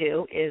things to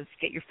do is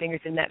get your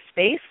fingers in that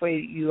space where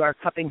you are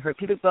cupping her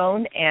pubic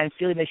bone and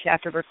feeling the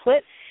shaft of her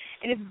clit,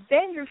 and just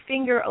bend your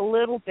finger a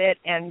little bit,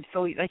 and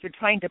so like you're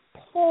trying to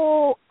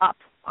pull up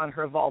on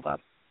her vulva.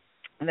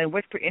 And then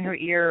whisper in her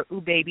ear, "Ooh,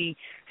 baby,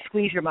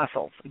 squeeze your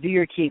muscles, do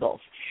your Kegels."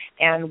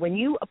 And when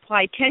you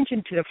apply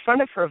tension to the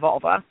front of her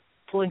vulva,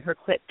 pulling her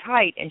clit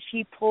tight, and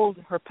she pulls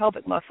her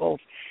pelvic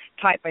muscles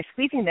tight by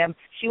squeezing them,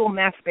 she will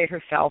masturbate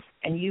herself,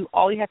 and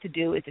all you have to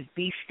do is just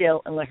be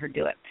still and let her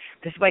do it.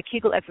 This is why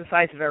Kegel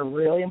exercises are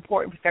really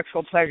important for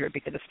sexual pleasure,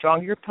 because the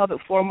stronger your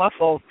pelvic floor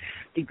muscles,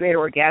 the greater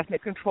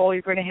orgasmic control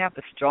you're going to have,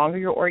 the stronger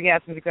your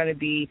orgasms are going to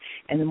be,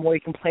 and the more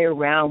you can play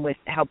around with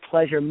how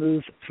pleasure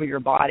moves through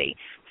your body.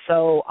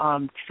 So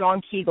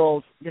strong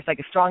Kegels, just like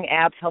a strong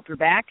abs help your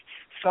back,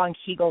 strong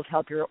Kegels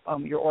help your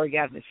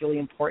orgasm. It's really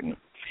important.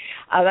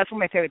 That's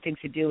one of my favorite things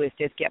to do, is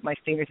just get my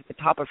fingers at the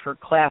top of her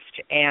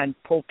cleft and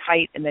pull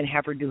tight, and then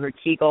have her do her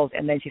Kegels,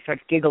 and then she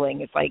starts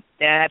giggling. It's like,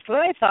 that's what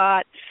I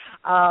thought.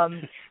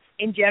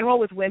 In general,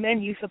 with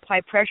women, you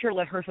supply pressure,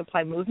 let her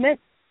supply movement.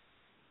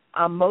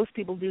 Most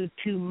people do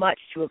too much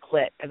to a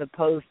clit, as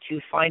opposed to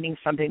finding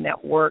something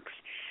that works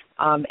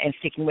and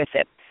sticking with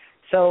it.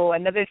 So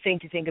another thing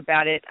to think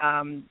about it,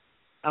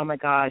 oh my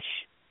gosh,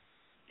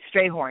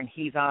 Strayhorn,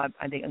 he's I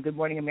think on Good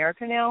Morning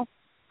America now.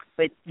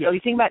 But yes. So you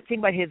think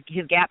about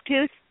his gap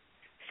tooth.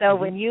 So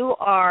when you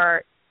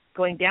are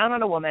going down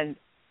on a woman,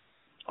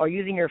 or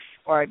using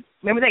or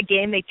remember that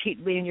game they teach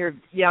when you're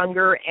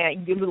younger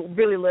and you're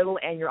really little,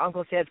 and your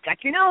uncle says,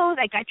 "Got your nose,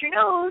 I got your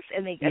nose,"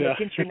 and they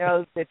pinch your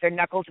nose with their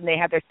knuckles, and they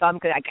have their thumb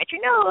because I got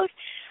your nose.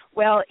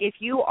 Well, if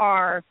you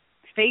are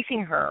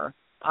facing her,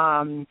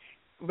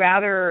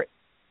 rather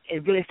a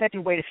really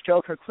effective way to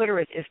stroke her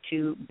clitoris is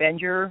to bend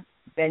your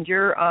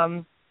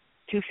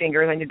 2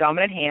 fingers on your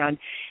dominant hand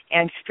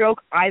and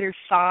stroke either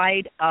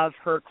side of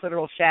her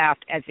clitoral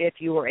shaft as if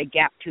you were a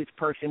gap-toothed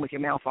person with your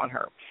mouth on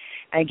her.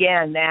 And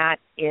again, that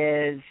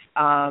is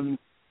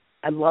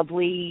a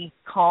lovely,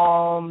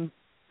 calm,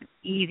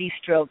 easy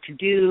stroke to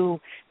do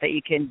that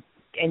you can,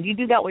 and you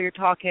do that while you're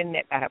talking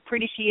about how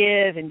pretty she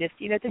is, and just,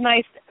 it's a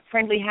nice,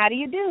 friendly, how do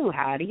you do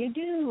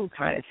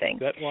kind of thing.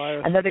 Is that why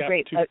another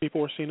great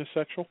people are seen as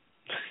sexual?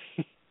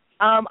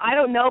 I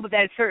don't know, but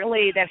that's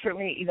certainly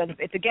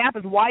if the gap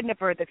is wide enough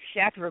for the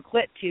shaft of her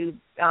clit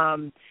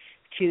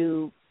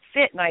to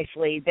fit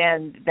nicely,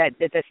 then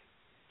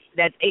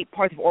that's 8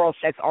 parts of oral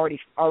sex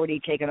already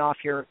taken up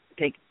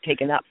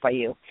by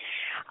you.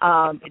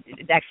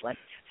 It's excellent.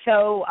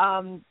 So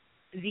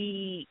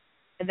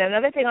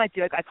another thing I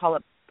do, I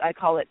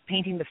call it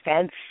painting the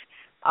fence.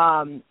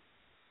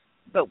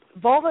 But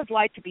vulvas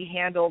like to be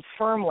handled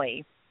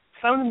firmly.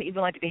 Some of them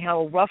even like to be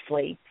handled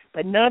roughly,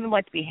 but none of them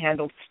like to be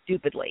handled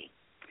stupidly.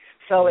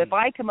 So if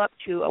I come up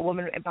to a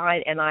woman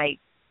behind and I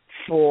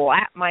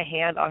slap my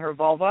hand on her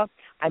vulva,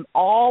 I'm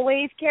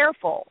always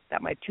careful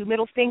that my 2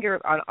 middle fingers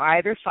are on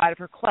either side of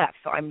her cleft.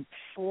 So I'm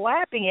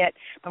slapping it,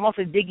 but I'm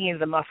also digging into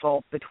the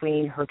muscle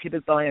between her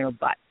pubic bone and her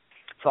butt.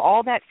 So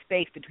all that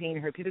space between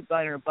her pubic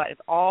bone and her butt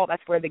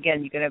that's where,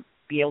 again, you're going to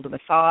be able to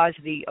massage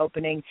the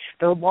opening.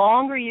 The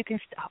longer you can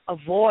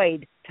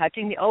avoid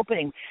touching the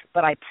opening,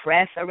 but I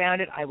press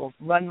around it, I will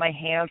run my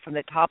hand from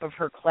the top of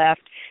her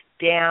cleft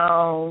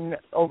down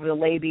over the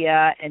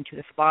labia and to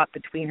the spot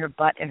between her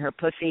butt and her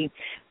pussy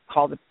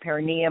called the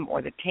perineum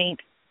or the taint.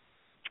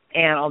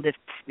 And I'll just,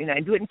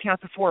 I do it in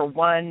counts of 4,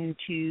 1,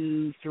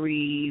 2,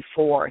 3,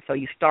 4. So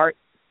you start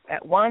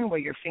at 1 where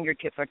your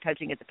fingertips are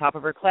touching at the top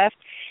of her cleft,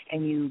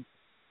 and you,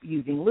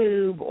 using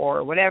lube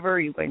or whatever,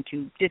 you're going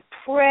to just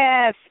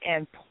press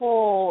and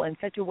pull in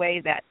such a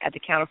way that at the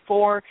count of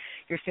 4,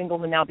 your fingers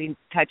will now be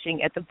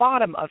touching at the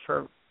bottom of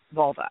her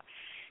vulva.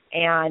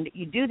 And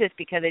you do this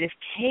because it just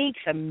takes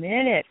a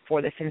minute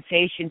for the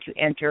sensation to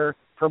enter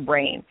her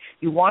brain.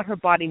 You want her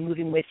body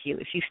moving with you.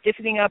 If she's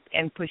stiffening up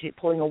and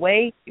pulling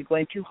away, you're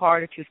going too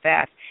hard or too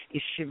fast.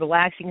 If she's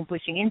relaxing and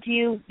pushing into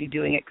you, you're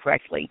doing it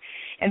correctly.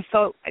 And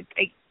so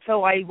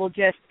I will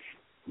just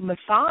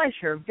massage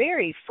her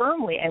very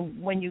firmly,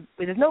 and when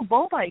there's no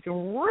vulva, you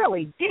can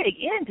really dig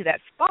into that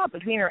spot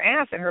between her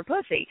ass and her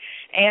pussy.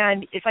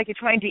 And it's like you're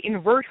trying to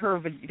invert her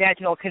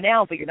vaginal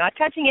canal, but you're not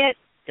touching it.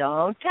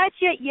 Don't touch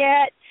it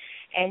yet.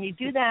 And you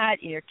do that,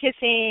 and you're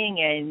kissing,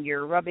 and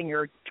you're rubbing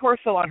your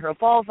torso on her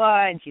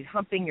vulva, and she's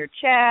humping your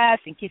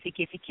chest, and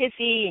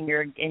kissy, and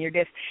you're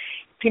just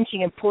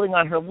pinching and pulling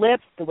on her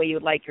lips the way you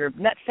would like your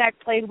nutsack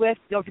played with.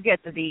 Don't forget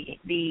that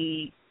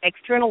the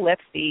external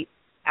lips, the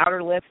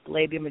outer lips, the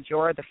labia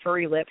majora, the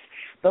furry lips,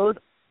 those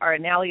are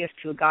analogous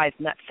to a guy's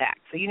nutsack.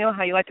 So you know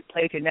how you like to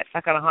play with your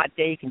nutsack on a hot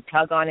day? You can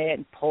tug on it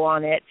and pull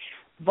on it.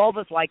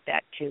 Vulva's like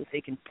that, too. So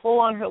you can pull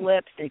on her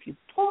lips, and if you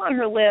pull on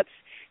her lips,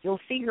 you'll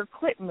see her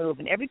clit move,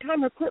 and every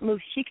time her clit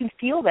moves, she can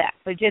feel that.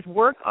 So just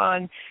work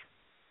on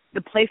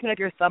the placement of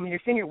your thumb and your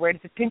finger. Where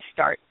does the pinch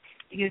start?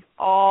 You use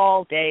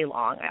all day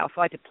long. I also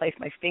like to place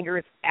my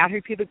fingers at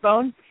her pubic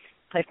bone,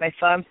 place my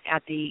thumbs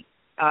at the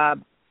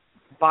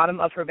bottom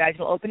of her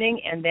vaginal opening,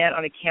 and then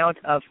on a count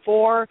of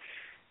 4,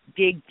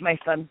 dig my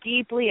thumb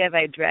deeply as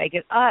I drag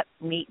it up,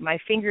 meet my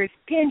fingers,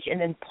 pinch,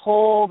 and then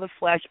pull the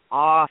flesh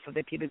off of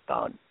the pubic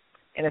bone.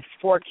 And a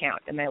 4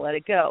 count, and I let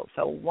it go.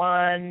 So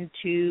 1,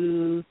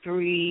 2,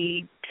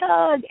 3,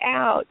 tug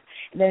out.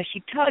 And then as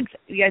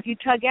you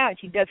tug out,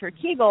 she does her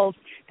Kegels,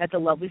 that's a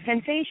lovely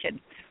sensation.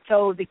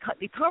 So the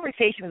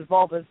conversation with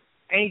vulvas,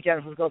 any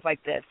genitals, goes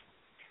like this.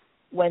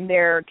 When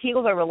their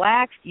Kegels are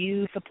relaxed,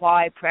 you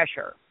supply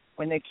pressure.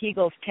 When their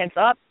Kegels tense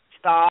up,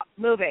 stop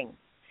moving.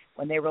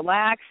 When they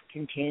relax,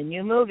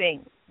 continue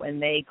moving.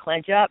 When they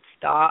clench up,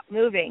 stop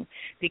moving.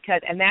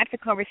 And that's a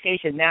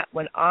conversation that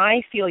when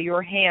I feel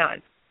your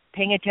hand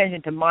paying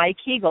attention to my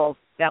Kegels,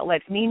 that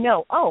lets me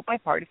know, my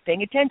part is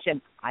paying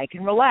attention. I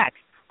can relax.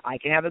 I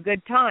can have a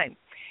good time.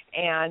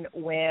 And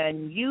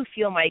when you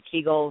feel my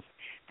Kegels,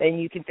 then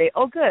you can say,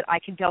 good, I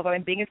can tell that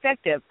I'm being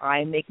effective.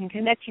 I'm making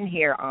connection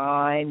here.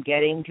 I'm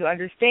getting to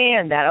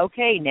understand that,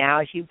 okay,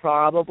 now she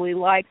probably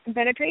likes some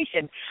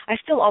penetration. I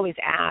still always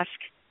ask.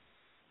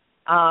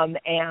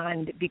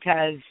 And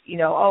because,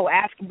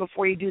 asking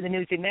before you do the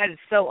new thing, that is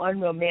so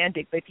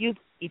unromantic. But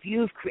if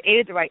you've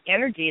created the right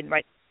energy and the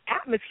right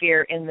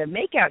atmosphere in the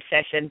makeout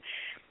session,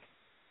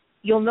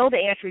 you'll know the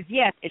answer is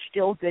yes. It's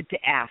still good to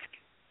ask.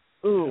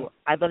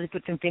 I'd love to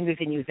put some fingers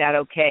in you. Is that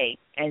okay?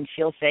 And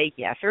she'll say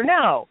yes or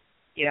no.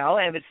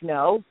 And if it's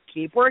no,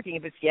 keep working.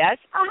 If it's yes,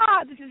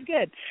 this is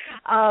good.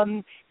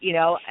 And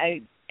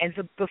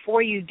so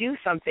before you do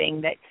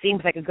something that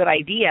seems like a good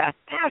idea,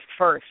 ask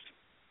first.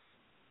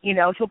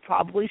 she'll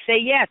probably say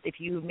yes if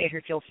you made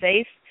her feel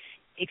safe.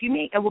 If you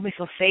make a woman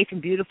feel safe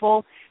and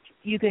beautiful,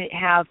 you can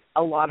have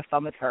a lot of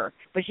fun with her.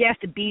 But she has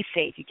to be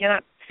safe. You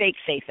cannot fake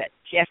safe it.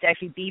 She has to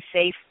actually be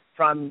safe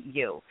from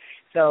you.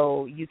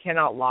 So you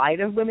cannot lie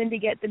to women to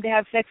get them to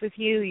have sex with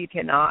you. You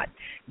cannot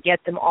get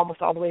them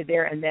almost all the way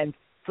there and then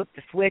flip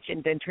the switch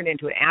and then turn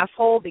into an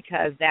asshole,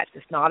 because that's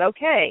just not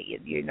okay.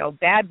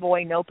 Bad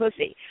boy, no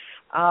pussy.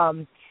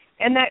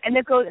 And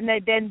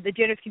then the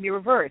genders can be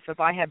reversed. So if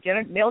I have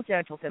male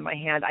genitals in my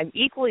hand, I'm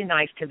equally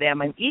nice to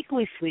them. I'm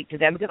equally sweet to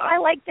them because I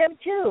like them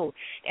too.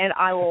 And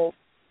I will,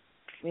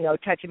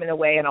 touch him in a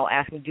way, and I'll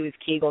ask him to do his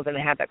Kegels and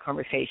have that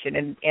conversation.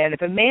 And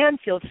if a man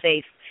feels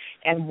safe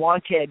and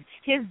wanted,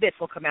 his bits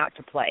will come out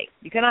to play.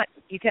 You cannot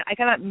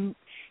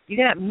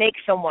make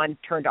someone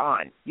turned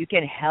on. You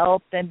can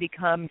help them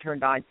become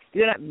turned on.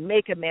 You cannot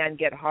make a man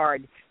get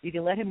hard. You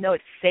can let him know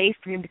it's safe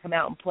for him to come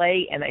out and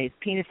play, and that his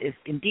penis is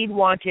indeed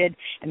wanted,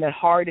 and that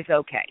hard is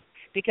okay.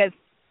 Because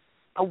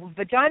a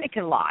vagina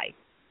can lie.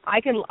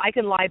 I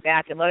can lie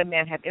back and let a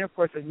man have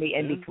intercourse with me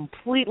and be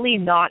completely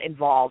not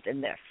involved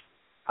in this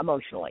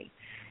emotionally.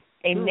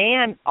 A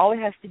man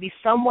always has to be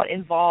somewhat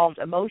involved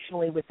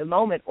emotionally with the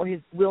moment, or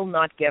he will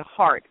not get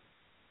hard.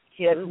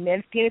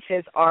 Men's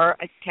penises are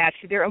attached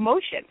to their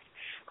emotions,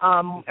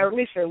 or at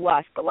least their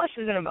lust. But lust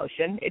is an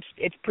emotion.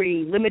 It's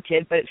pretty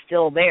limited, but it's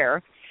still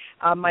there.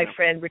 My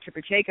friend Richard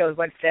Pacheco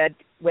once said,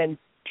 when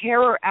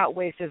terror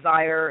outweighs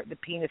desire, the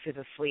penis is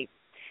asleep.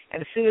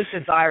 And as soon as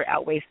desire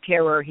outweighs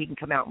terror, he can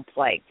come out and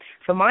play.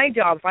 So my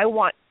job, if I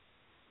want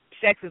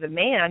sex with a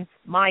man,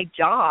 my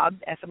job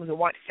as someone who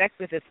wants sex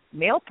with this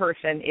male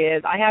person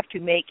is I have to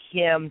make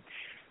him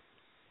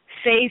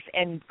safe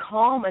and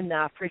calm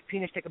enough for his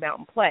penis to come out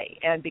and play.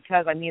 And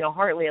because I'm Nina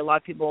Hartley, a lot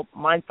of people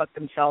mind fuck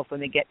themselves when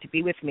they get to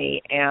be with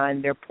me,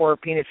 and their poor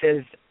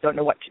penises don't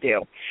know what to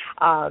do.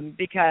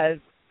 Because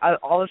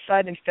all of a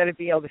sudden, instead of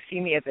being able to see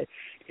me as an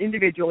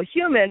individual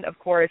human, of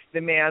course,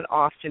 the man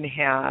often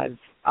has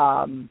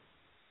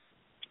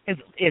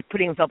is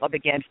putting himself up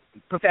against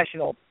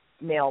professional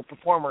male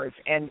performers,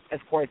 and of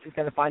course is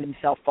going to find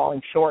himself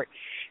falling short,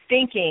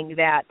 thinking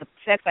that the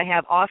sex I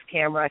have off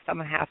camera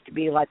somehow has to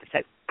be like the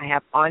sex I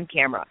have on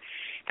camera.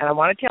 And I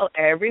want to tell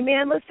every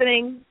man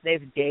listening,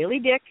 there's daily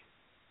dick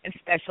and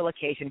special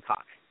occasion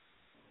cock.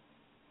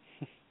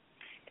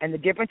 And the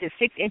difference is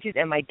 6 inches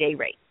and my day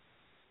rate.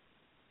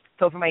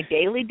 So for my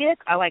daily dick,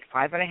 I like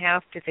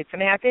 5.5 to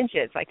 6.5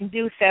 inches. I can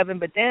do 7,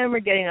 but then we're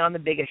getting on the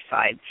biggest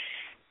side.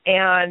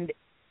 And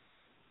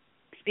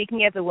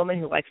speaking as a woman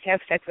who likes to have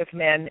sex with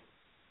men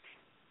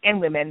and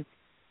women,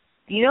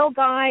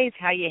 guys,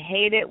 how you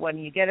hate it when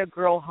you get a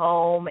girl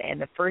home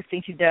and the first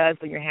thing she does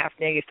when you're half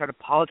naked is start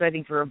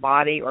apologizing for her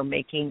body, or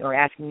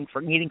asking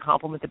for needing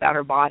compliments about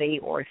her body,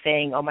 or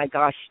saying, oh my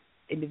gosh,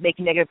 and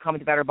making negative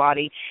comments about her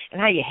body, and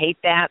how you hate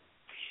that.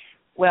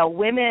 Well,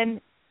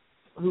 women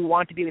who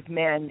want to be with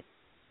men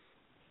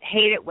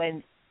hate it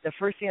when the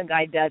first thing a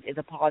guy does is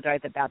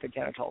apologize about their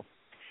genitals.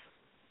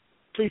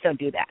 Please don't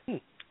do that.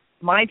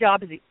 My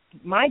job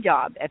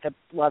as a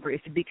lover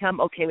is to become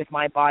okay with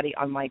my body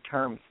on my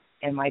terms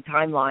and my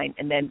timeline,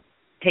 and then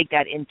take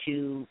that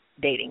into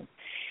dating.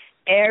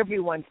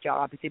 Everyone's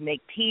job is to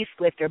make peace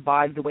with their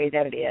body the way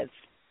that it is.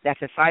 That's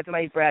the size of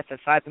my breasts, the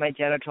size of my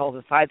genitals,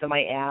 the size of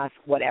my ass,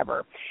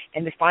 whatever.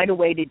 And to find a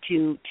way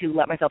to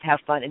let myself have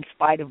fun in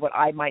spite of what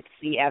I might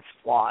see as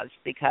flaws,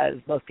 because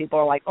most people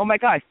are like, oh my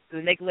gosh,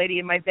 there's a naked lady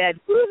in my bed,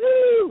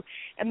 woohoo!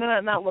 And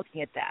they're not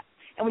looking at that.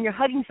 And when you're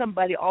hugging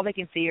somebody, all they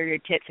can see are your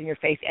tits and your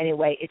face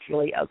anyway. It's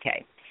really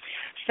okay.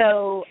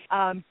 So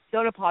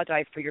don't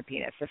apologize for your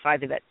penis, the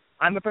size of it.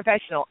 I'm a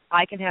professional.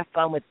 I can have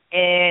fun with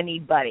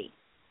anybody.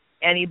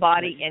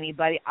 Anybody,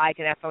 I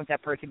can have fun with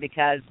that person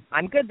because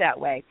I'm good that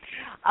way.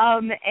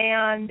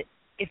 And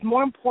it's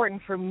more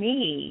important for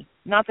me,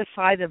 not the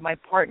size of my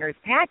partner's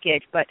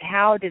package, but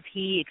how does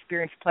he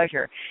experience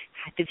pleasure?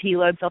 Does he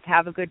let himself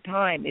have a good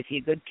time? Is he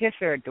a good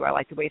kisser? Do I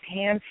like the way his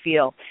hands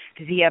feel?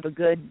 Does he have a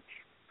good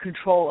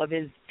control of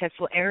his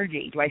sexual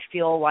energy? Do I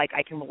feel like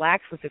I can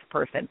relax with this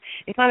person?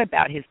 It's not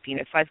about his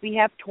penis size. We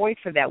have toys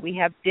for that. We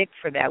have dicks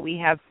for that. We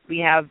have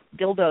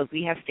dildos.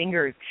 We have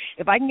fingers.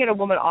 If I can get a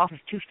woman off with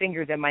 2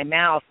 fingers in my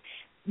mouth,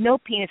 no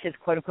penis is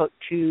quote unquote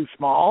too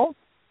small,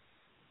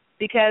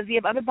 because you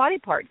have other body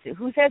parts.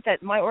 Who says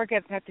that my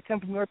orgasms have to come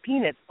from your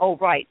penis? Oh,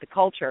 right, the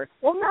culture.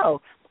 Well,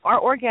 no, our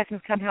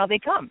orgasms come how they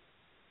come.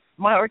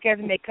 My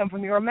orgasm may come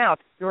from your mouth.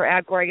 Your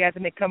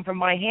orgasm may come from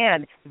my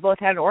hand. We both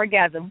had an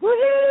orgasm.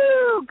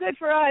 Woohoo! Good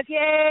for us.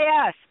 Yay,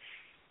 us.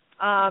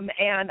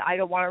 And I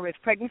don't want to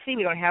risk pregnancy.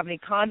 We don't have any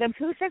condoms.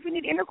 Who says we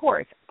need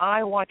intercourse?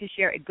 I want to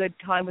share a good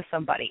time with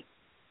somebody.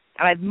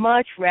 And I'd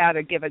much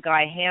rather give a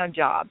guy a hand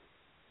job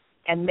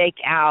and make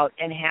out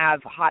and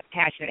have hot,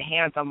 passionate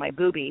hands on my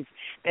boobies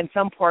than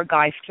some poor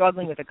guy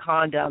struggling with a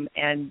condom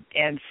and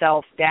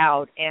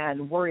self-doubt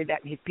and worried that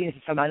his penis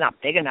is somehow not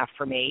big enough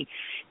for me,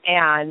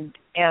 and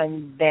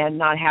then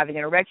not having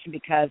an erection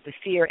because the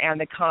fear and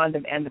the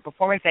condom and the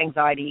performance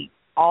anxiety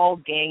all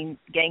gang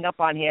up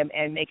on him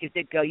and make his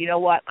dick go, you know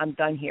what, I'm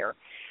done here.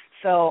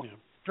 So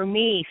for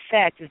me,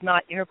 sex is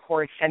not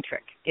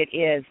intercourse-centric. It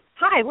is,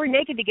 hi, we're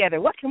naked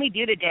together. What can we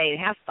do today to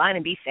have fun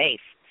and be safe?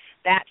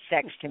 That's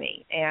sex to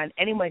me. And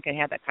anyone can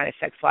have that kind of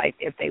sex life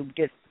if they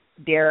just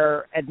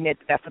dare admit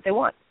that that's what they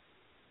want.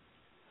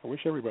 I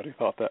wish everybody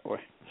thought that way.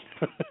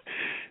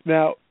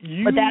 Now,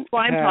 But that's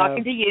why I'm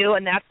talking to you,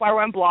 and that's why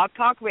we're on Blog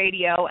Talk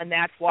Radio, and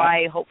that's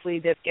why hopefully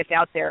this gets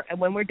out there. And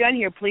when we're done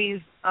here,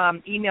 please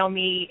email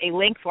me a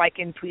link so I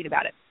can tweet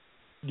about it.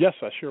 Yes,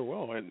 I sure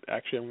will. And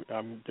actually,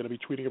 I'm going to be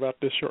tweeting about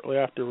this shortly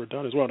after we're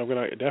done as well. And I'm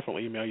going to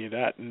definitely email you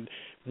that. And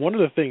one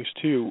of the things,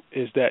 too,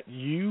 is that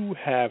you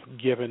have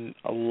given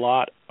a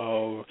lot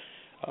of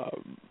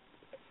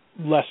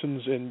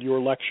lessons in your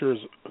lectures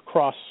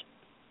across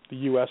the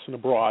U.S. and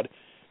abroad.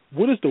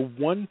 What is the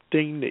one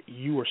thing that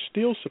you are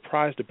still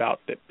surprised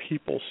about that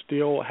people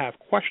still have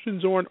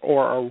questions on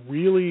or are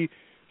really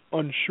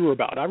unsure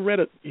about? I read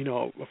a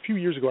few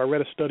years ago, I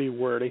read a study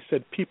where they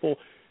said people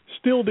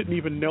still didn't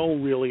even know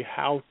really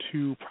how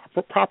to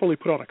properly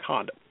put on a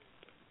condom.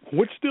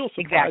 What still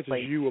surprises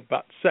you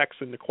about sex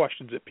and the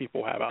questions that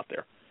people have out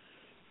there?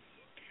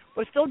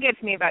 What still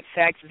gets me about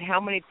sex is how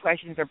many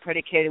questions are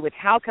predicated with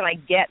how can I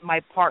get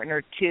my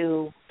partner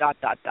to ...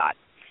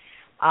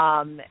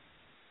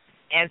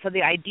 And so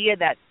the idea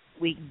that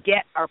we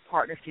get our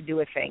partners to do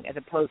a thing as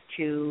opposed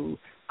to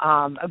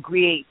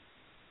agree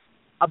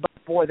above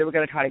board that we're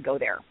going to try to go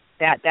there,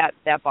 that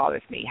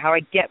bothers me. How do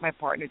I get my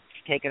partner to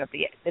take it up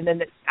the ass? And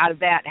then out of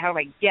that, how do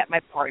I get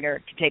my partner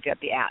to take it up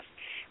the ass?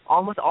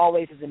 Almost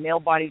always is a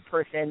male-bodied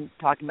person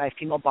talking about a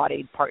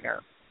female-bodied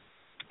partner.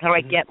 How do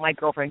I get my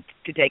girlfriend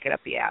to take it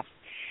up the ass?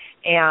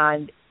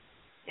 And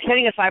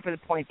setting aside for the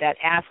point that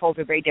assholes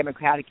are very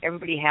democratic,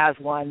 everybody has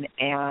one,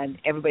 and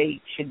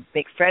everybody should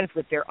make friends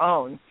with their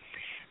own,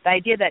 the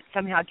idea that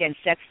somehow, again,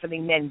 sex is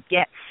something men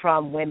get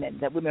from women,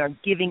 that women are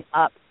giving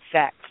up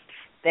sex,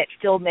 that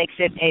still makes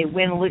it a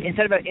win-lose,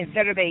 instead of a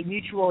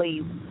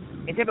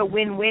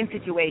win-win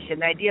situation,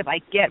 the idea of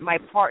I get my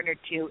partner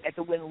to, it's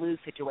a win-lose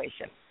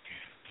situation.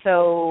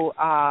 So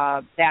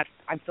I'm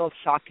so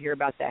shocked to hear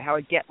about that. How do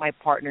I get my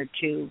partner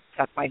to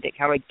suck my dick?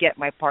 How do I get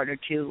my partner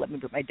to let me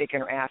put my dick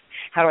in her ass?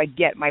 How do I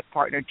get my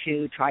partner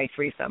to try a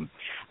threesome?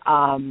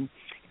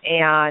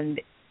 And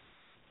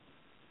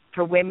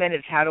for women,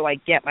 it's how do I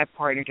get my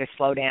partner to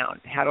slow down?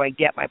 How do I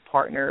get my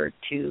partner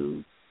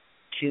to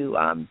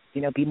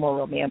be more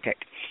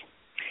romantic?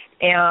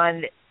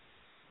 And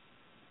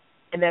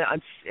then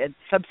a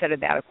subset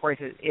of that, of course,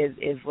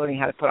 is learning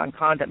how to put on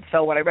condoms.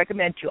 So what I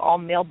recommend to all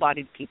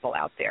male-bodied people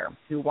out there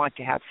who want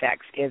to have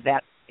sex is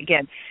that,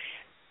 again,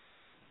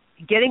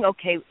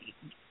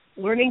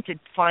 learning to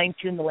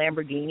fine-tune the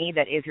Lamborghini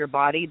that is your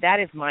body, that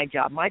is my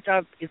job. My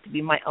job is to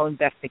be my own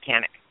best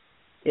mechanic,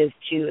 is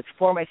to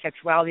explore my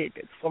sexuality,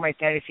 explore my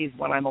fantasies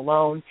when I'm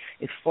alone,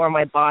 explore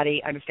my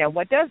body, understand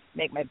what does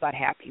make my butt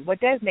happy, what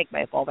does make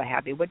my vulva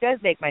happy, what does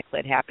make my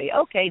clit happy.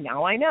 Okay,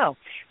 now I know.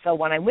 So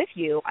when I'm with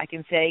you, I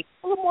can say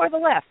a little more to the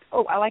left.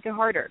 Oh, I like it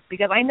harder,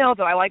 because I know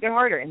that I like it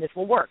harder, and this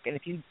will work. And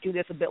if you do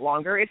this a bit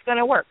longer, it's going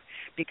to work,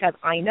 because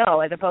I know,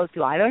 as opposed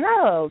to, I don't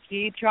know,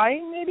 keep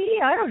trying maybe,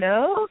 I don't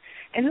know.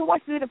 And who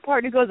wants to be the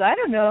partner who goes, I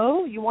don't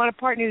know. You want a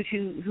partner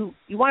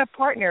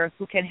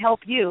who can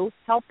help you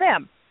help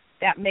them.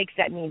 That means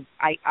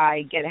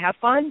I get to have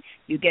fun,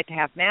 you get to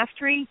have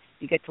mastery,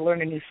 you get to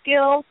learn a new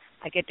skill,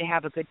 I get to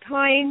have a good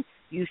time,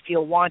 you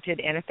feel wanted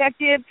and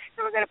effective, and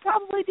we're going to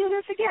probably do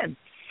this again.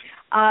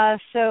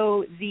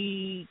 So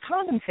the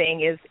condom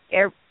thing is,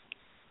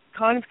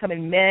 condoms come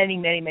in many,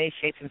 many, many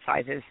shapes and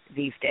sizes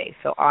these days.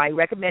 So I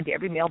recommend to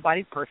every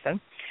male-bodied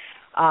person,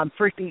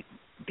 first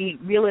be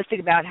realistic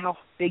about how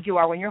big you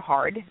are when you're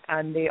hard.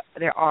 And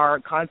there are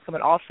condoms come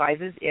in all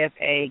sizes. If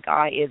a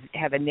guy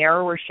has a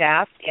narrower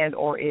shaft and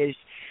or is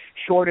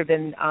shorter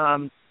than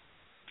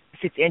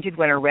 6 inches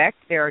when erect,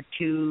 there are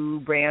 2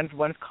 brands.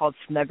 One's called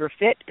Snugger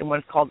Fit and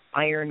one's called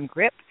Iron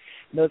Grip.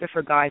 Those are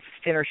for guys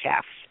with thinner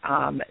shafts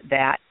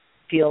that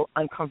feel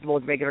uncomfortable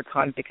with regular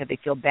condoms because they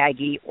feel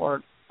baggy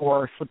or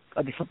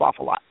they slip off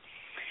a lot,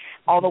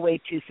 all the way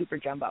to Super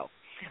Jumbo.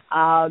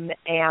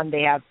 And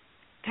they have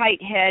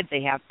tight heads,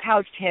 they have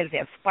pouched heads, they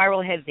have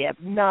spiral heads, they have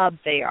nubs,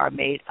 they are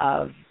made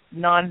of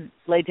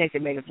non-latex, they're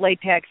made of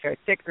latex, they're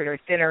thicker, they're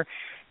thinner.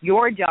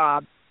 Your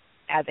job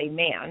as a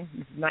man,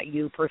 not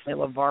you personally,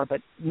 Levar,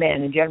 but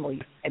men in general,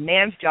 a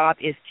man's job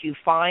is to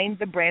find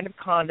the brand of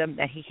condom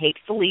that he hates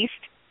the least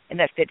and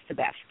that fits the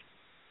best,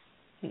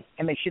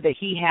 and make sure that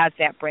he has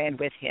that brand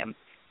with him.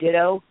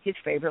 Ditto his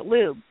favorite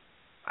lube.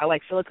 I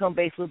like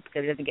silicone-based lube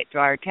because it doesn't get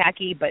dry or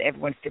tacky, but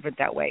everyone's different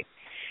that way.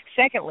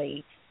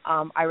 Secondly,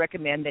 I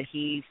recommend that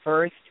he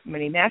first,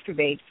 when he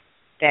masturbates,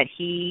 that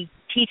he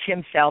teach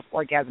himself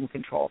orgasm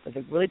control. There's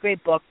a really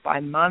great book by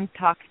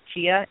Mantak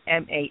Chia,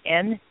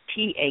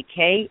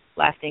 M-A-N-T-A-K,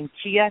 last name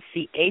Chia,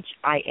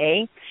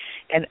 C-H-I-A,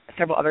 and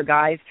several other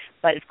guys,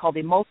 but it's called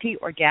The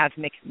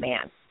Multi-Orgasmic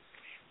Man.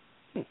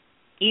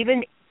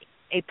 Even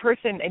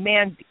a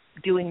man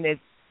doing the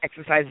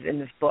exercises in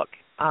this book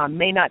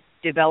may not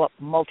develop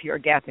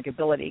multi-orgasmic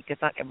ability,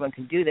 because not everyone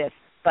can do this,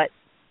 but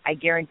I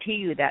guarantee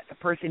you that the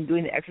person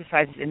doing the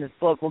exercises in this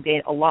book will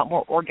gain a lot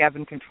more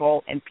orgasm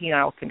control and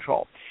penile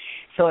control.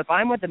 So if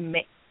I'm with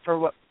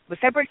what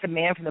separates the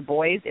man from the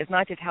boys is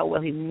not just how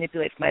well he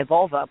manipulates my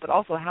vulva, but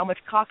also how much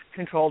cock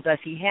control does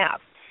he have?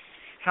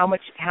 How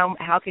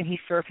can he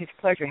serve his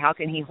pleasure? How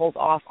can he hold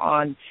off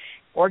on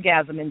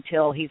orgasm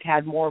until he's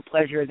had more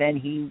pleasure than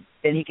he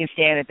can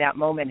stand at that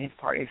moment, his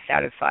partner is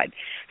satisfied.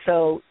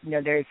 So,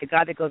 there's the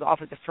guy that goes off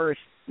at the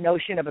first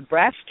notion of a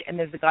breast, and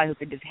there's the guy who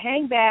can just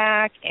hang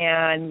back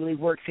and really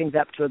work things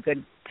up to a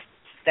good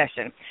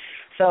session.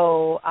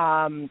 So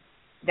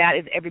that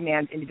is every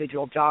man's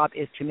individual job,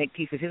 is to make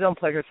peace with his own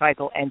pleasure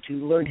cycle and to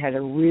learn how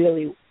to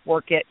really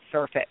work it,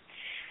 surf it.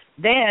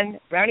 Then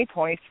brownie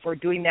points for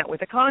doing that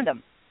with a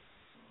condom.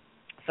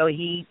 So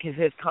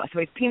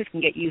his penis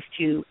can get used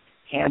to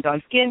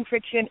hand-on-skin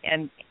friction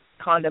and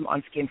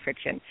condom-on-skin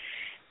friction.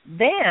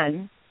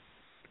 Then,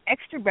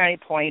 extra brownie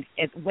points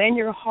is when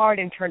you're hard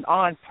and turned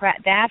on,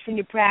 that's when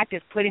you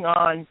practice putting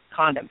on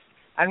condoms,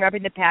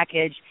 unwrapping the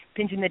package,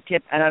 pinching the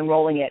tip, and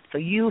unrolling it so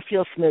you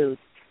feel smooth.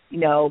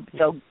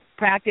 So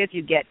practice,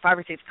 you get 5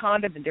 or 6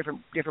 condoms in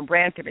different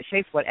brands, different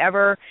shapes,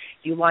 whatever.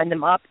 You line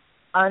them up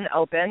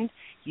unopened.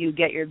 You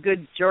get your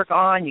good jerk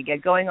on, you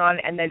get going on,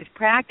 and then just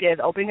practice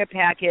opening a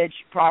package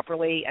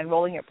properly and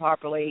rolling it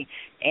properly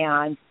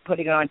and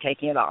putting it on,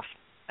 taking it off.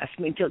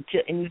 And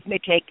this may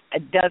take a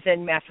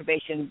dozen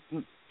masturbation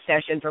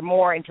sessions or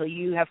more until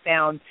you have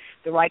found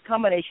the right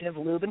combination of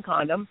lube and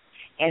condom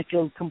and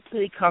feel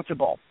completely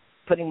comfortable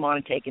putting them on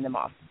and taking them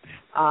off.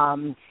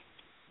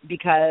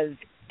 Because,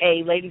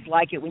 ladies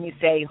like it when you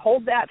say,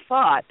 hold that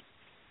thought.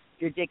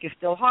 Your dick is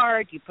still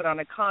hard, you put on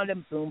a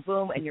condom, boom,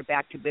 boom, and you're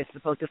back to business,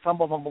 as opposed to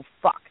fumble,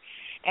 fuck.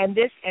 And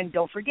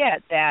don't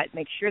forget that,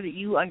 make sure that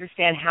you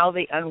understand how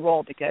they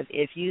unroll, because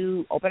if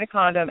you open a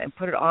condom and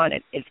put it on,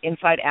 it's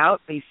inside out,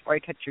 but you've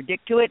already touched your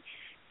dick to it,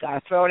 got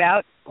to throw it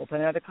out,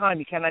 open another condom.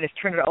 You cannot just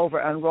turn it over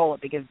and unroll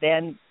it, because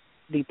then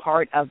the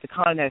part of the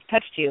condom that has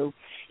touched you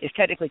is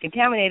technically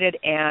contaminated,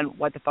 and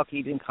what the fuck are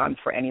you doing condoms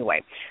for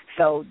anyway?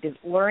 So just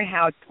learn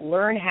how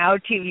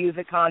to use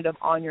a condom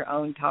on your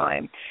own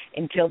time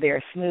until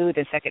they're smooth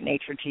and second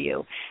nature to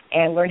you,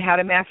 and learn how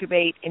to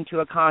masturbate into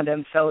a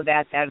condom so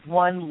that that's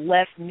one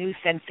less new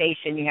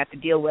sensation you have to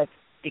deal with,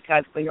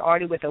 because when you're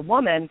already with a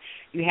woman,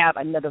 you have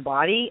another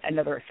body,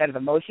 another set of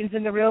emotions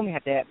in the room, you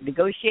have to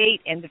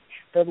negotiate, and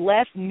the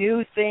less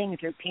new things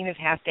your penis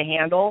has to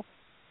handle,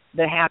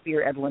 the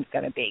happier everyone's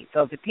going to be.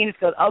 So if the penis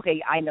goes, okay,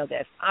 I know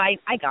this. I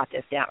got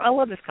this down. I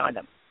love this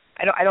condom.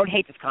 I don't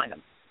hate this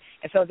condom.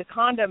 And so the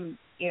condom,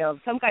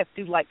 some guys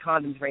do like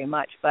condoms very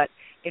much, but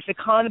it's the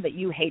condom that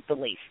you hate the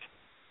least,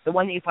 the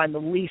one that you find the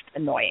least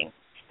annoying.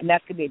 And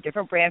that's going to be a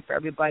different brand for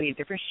everybody, a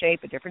different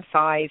shape, a different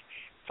size.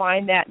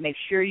 Find that. Make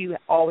sure you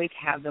always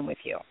have them with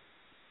you.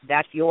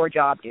 That's your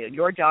job, dude.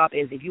 Your job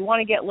is, if you want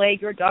to get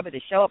laid, your job is to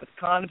show up with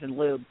condoms and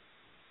lube,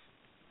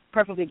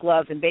 preferably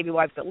gloves and baby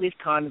wipes, but at least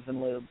condoms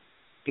and lube.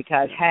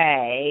 Because,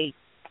 hey,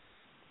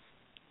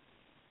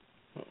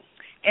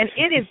 and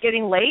it is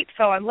getting late,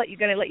 so I'm going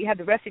to let you have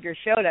the rest of your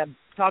show to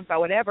talk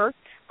about whatever.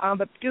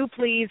 But do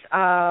please,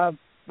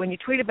 when you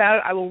tweet about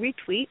it, I will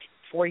retweet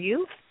for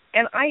you.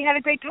 And I had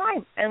a great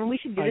time, and we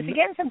should do this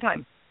again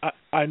sometime.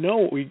 I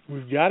know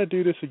we've got to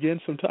do this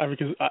again sometime,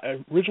 because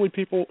originally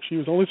she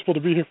was only supposed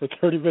to be here for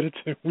 30 minutes,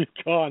 and we've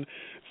gone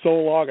so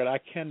long, and I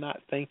cannot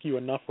thank you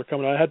enough for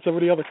coming. I had so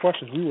many other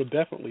questions. We will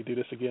definitely do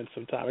this again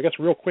sometime. I guess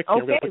real quick here,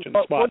 I'm going to put you in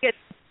the spot.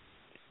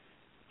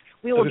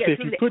 We will get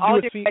through all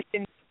your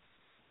questions.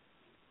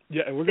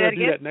 Yeah, and we're going to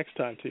do that next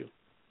time, too.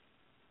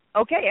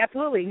 Okay,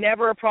 absolutely.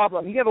 Never a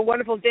problem. You have a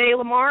wonderful day,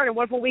 Lamar, and a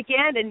wonderful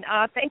weekend, and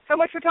thanks so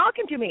much for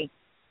talking to me.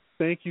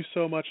 Thank you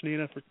so much,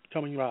 Nina, for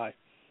coming by.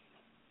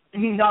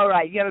 All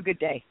right. You have a good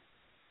day.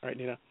 All right,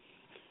 Nina.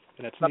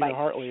 And that's Bye-bye. Nina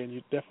Hartley, and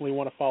you definitely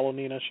want to follow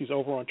Nina. She's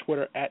over on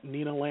Twitter at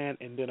NinaLand,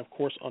 and then, of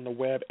course, on the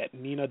web at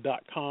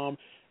Nina.com.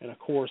 And, of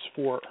course,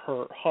 for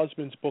her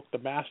husband's book, The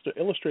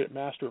Illustrated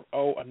Master of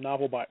O, a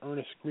novel by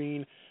Ernest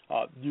Green,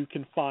 you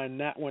can find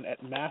that one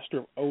at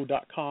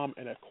masterofo.com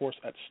and, of course,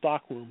 at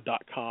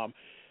stockroom.com.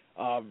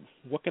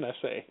 What can I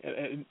say?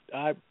 And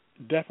I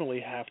definitely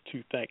have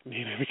to thank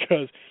Nina,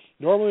 because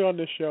normally on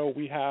this show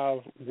we have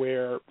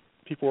where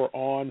people are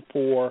on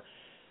for,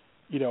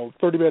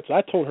 30 minutes.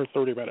 I told her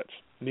 30 minutes.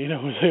 Nina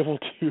was able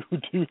to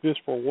do this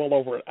for well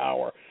over an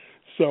hour.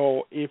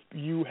 So if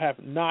you have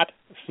not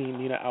seen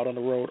Nina out on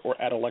the road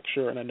or at a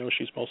lecture, and I know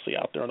she's mostly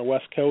out there on the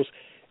West Coast,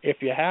 if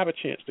you have a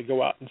chance to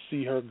go out and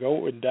see her,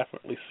 go and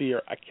definitely see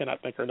her. I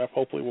cannot thank her enough.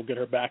 Hopefully we'll get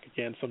her back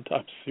again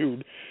sometime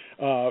soon.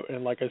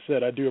 And like I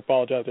said, I do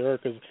apologize to her,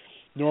 because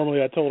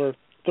normally I told her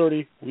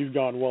 30. We've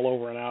gone well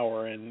over an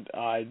hour, and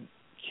I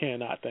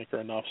cannot thank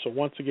her enough. So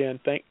once again,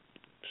 thanks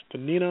to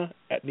Nina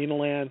at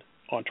NinaLand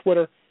on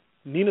Twitter,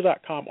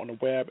 Nina.com on the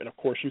web, and, of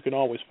course, you can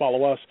always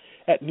follow us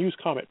at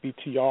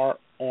NewsCommentBTR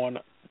on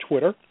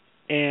Twitter.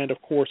 And,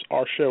 of course,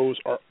 our shows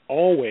are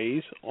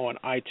always on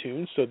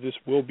iTunes, so this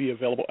will be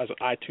available as an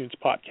iTunes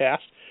podcast,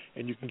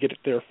 and you can get it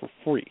there for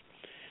free.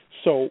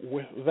 So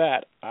with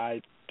that,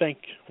 I thank,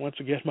 once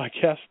again, my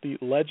guest, the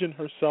legend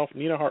herself,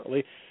 Nina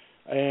Hartley.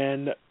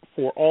 And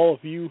for all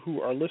of you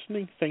who are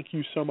listening, thank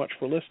you so much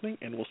for listening,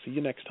 and we'll see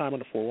you next time on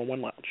the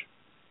 411 Lounge.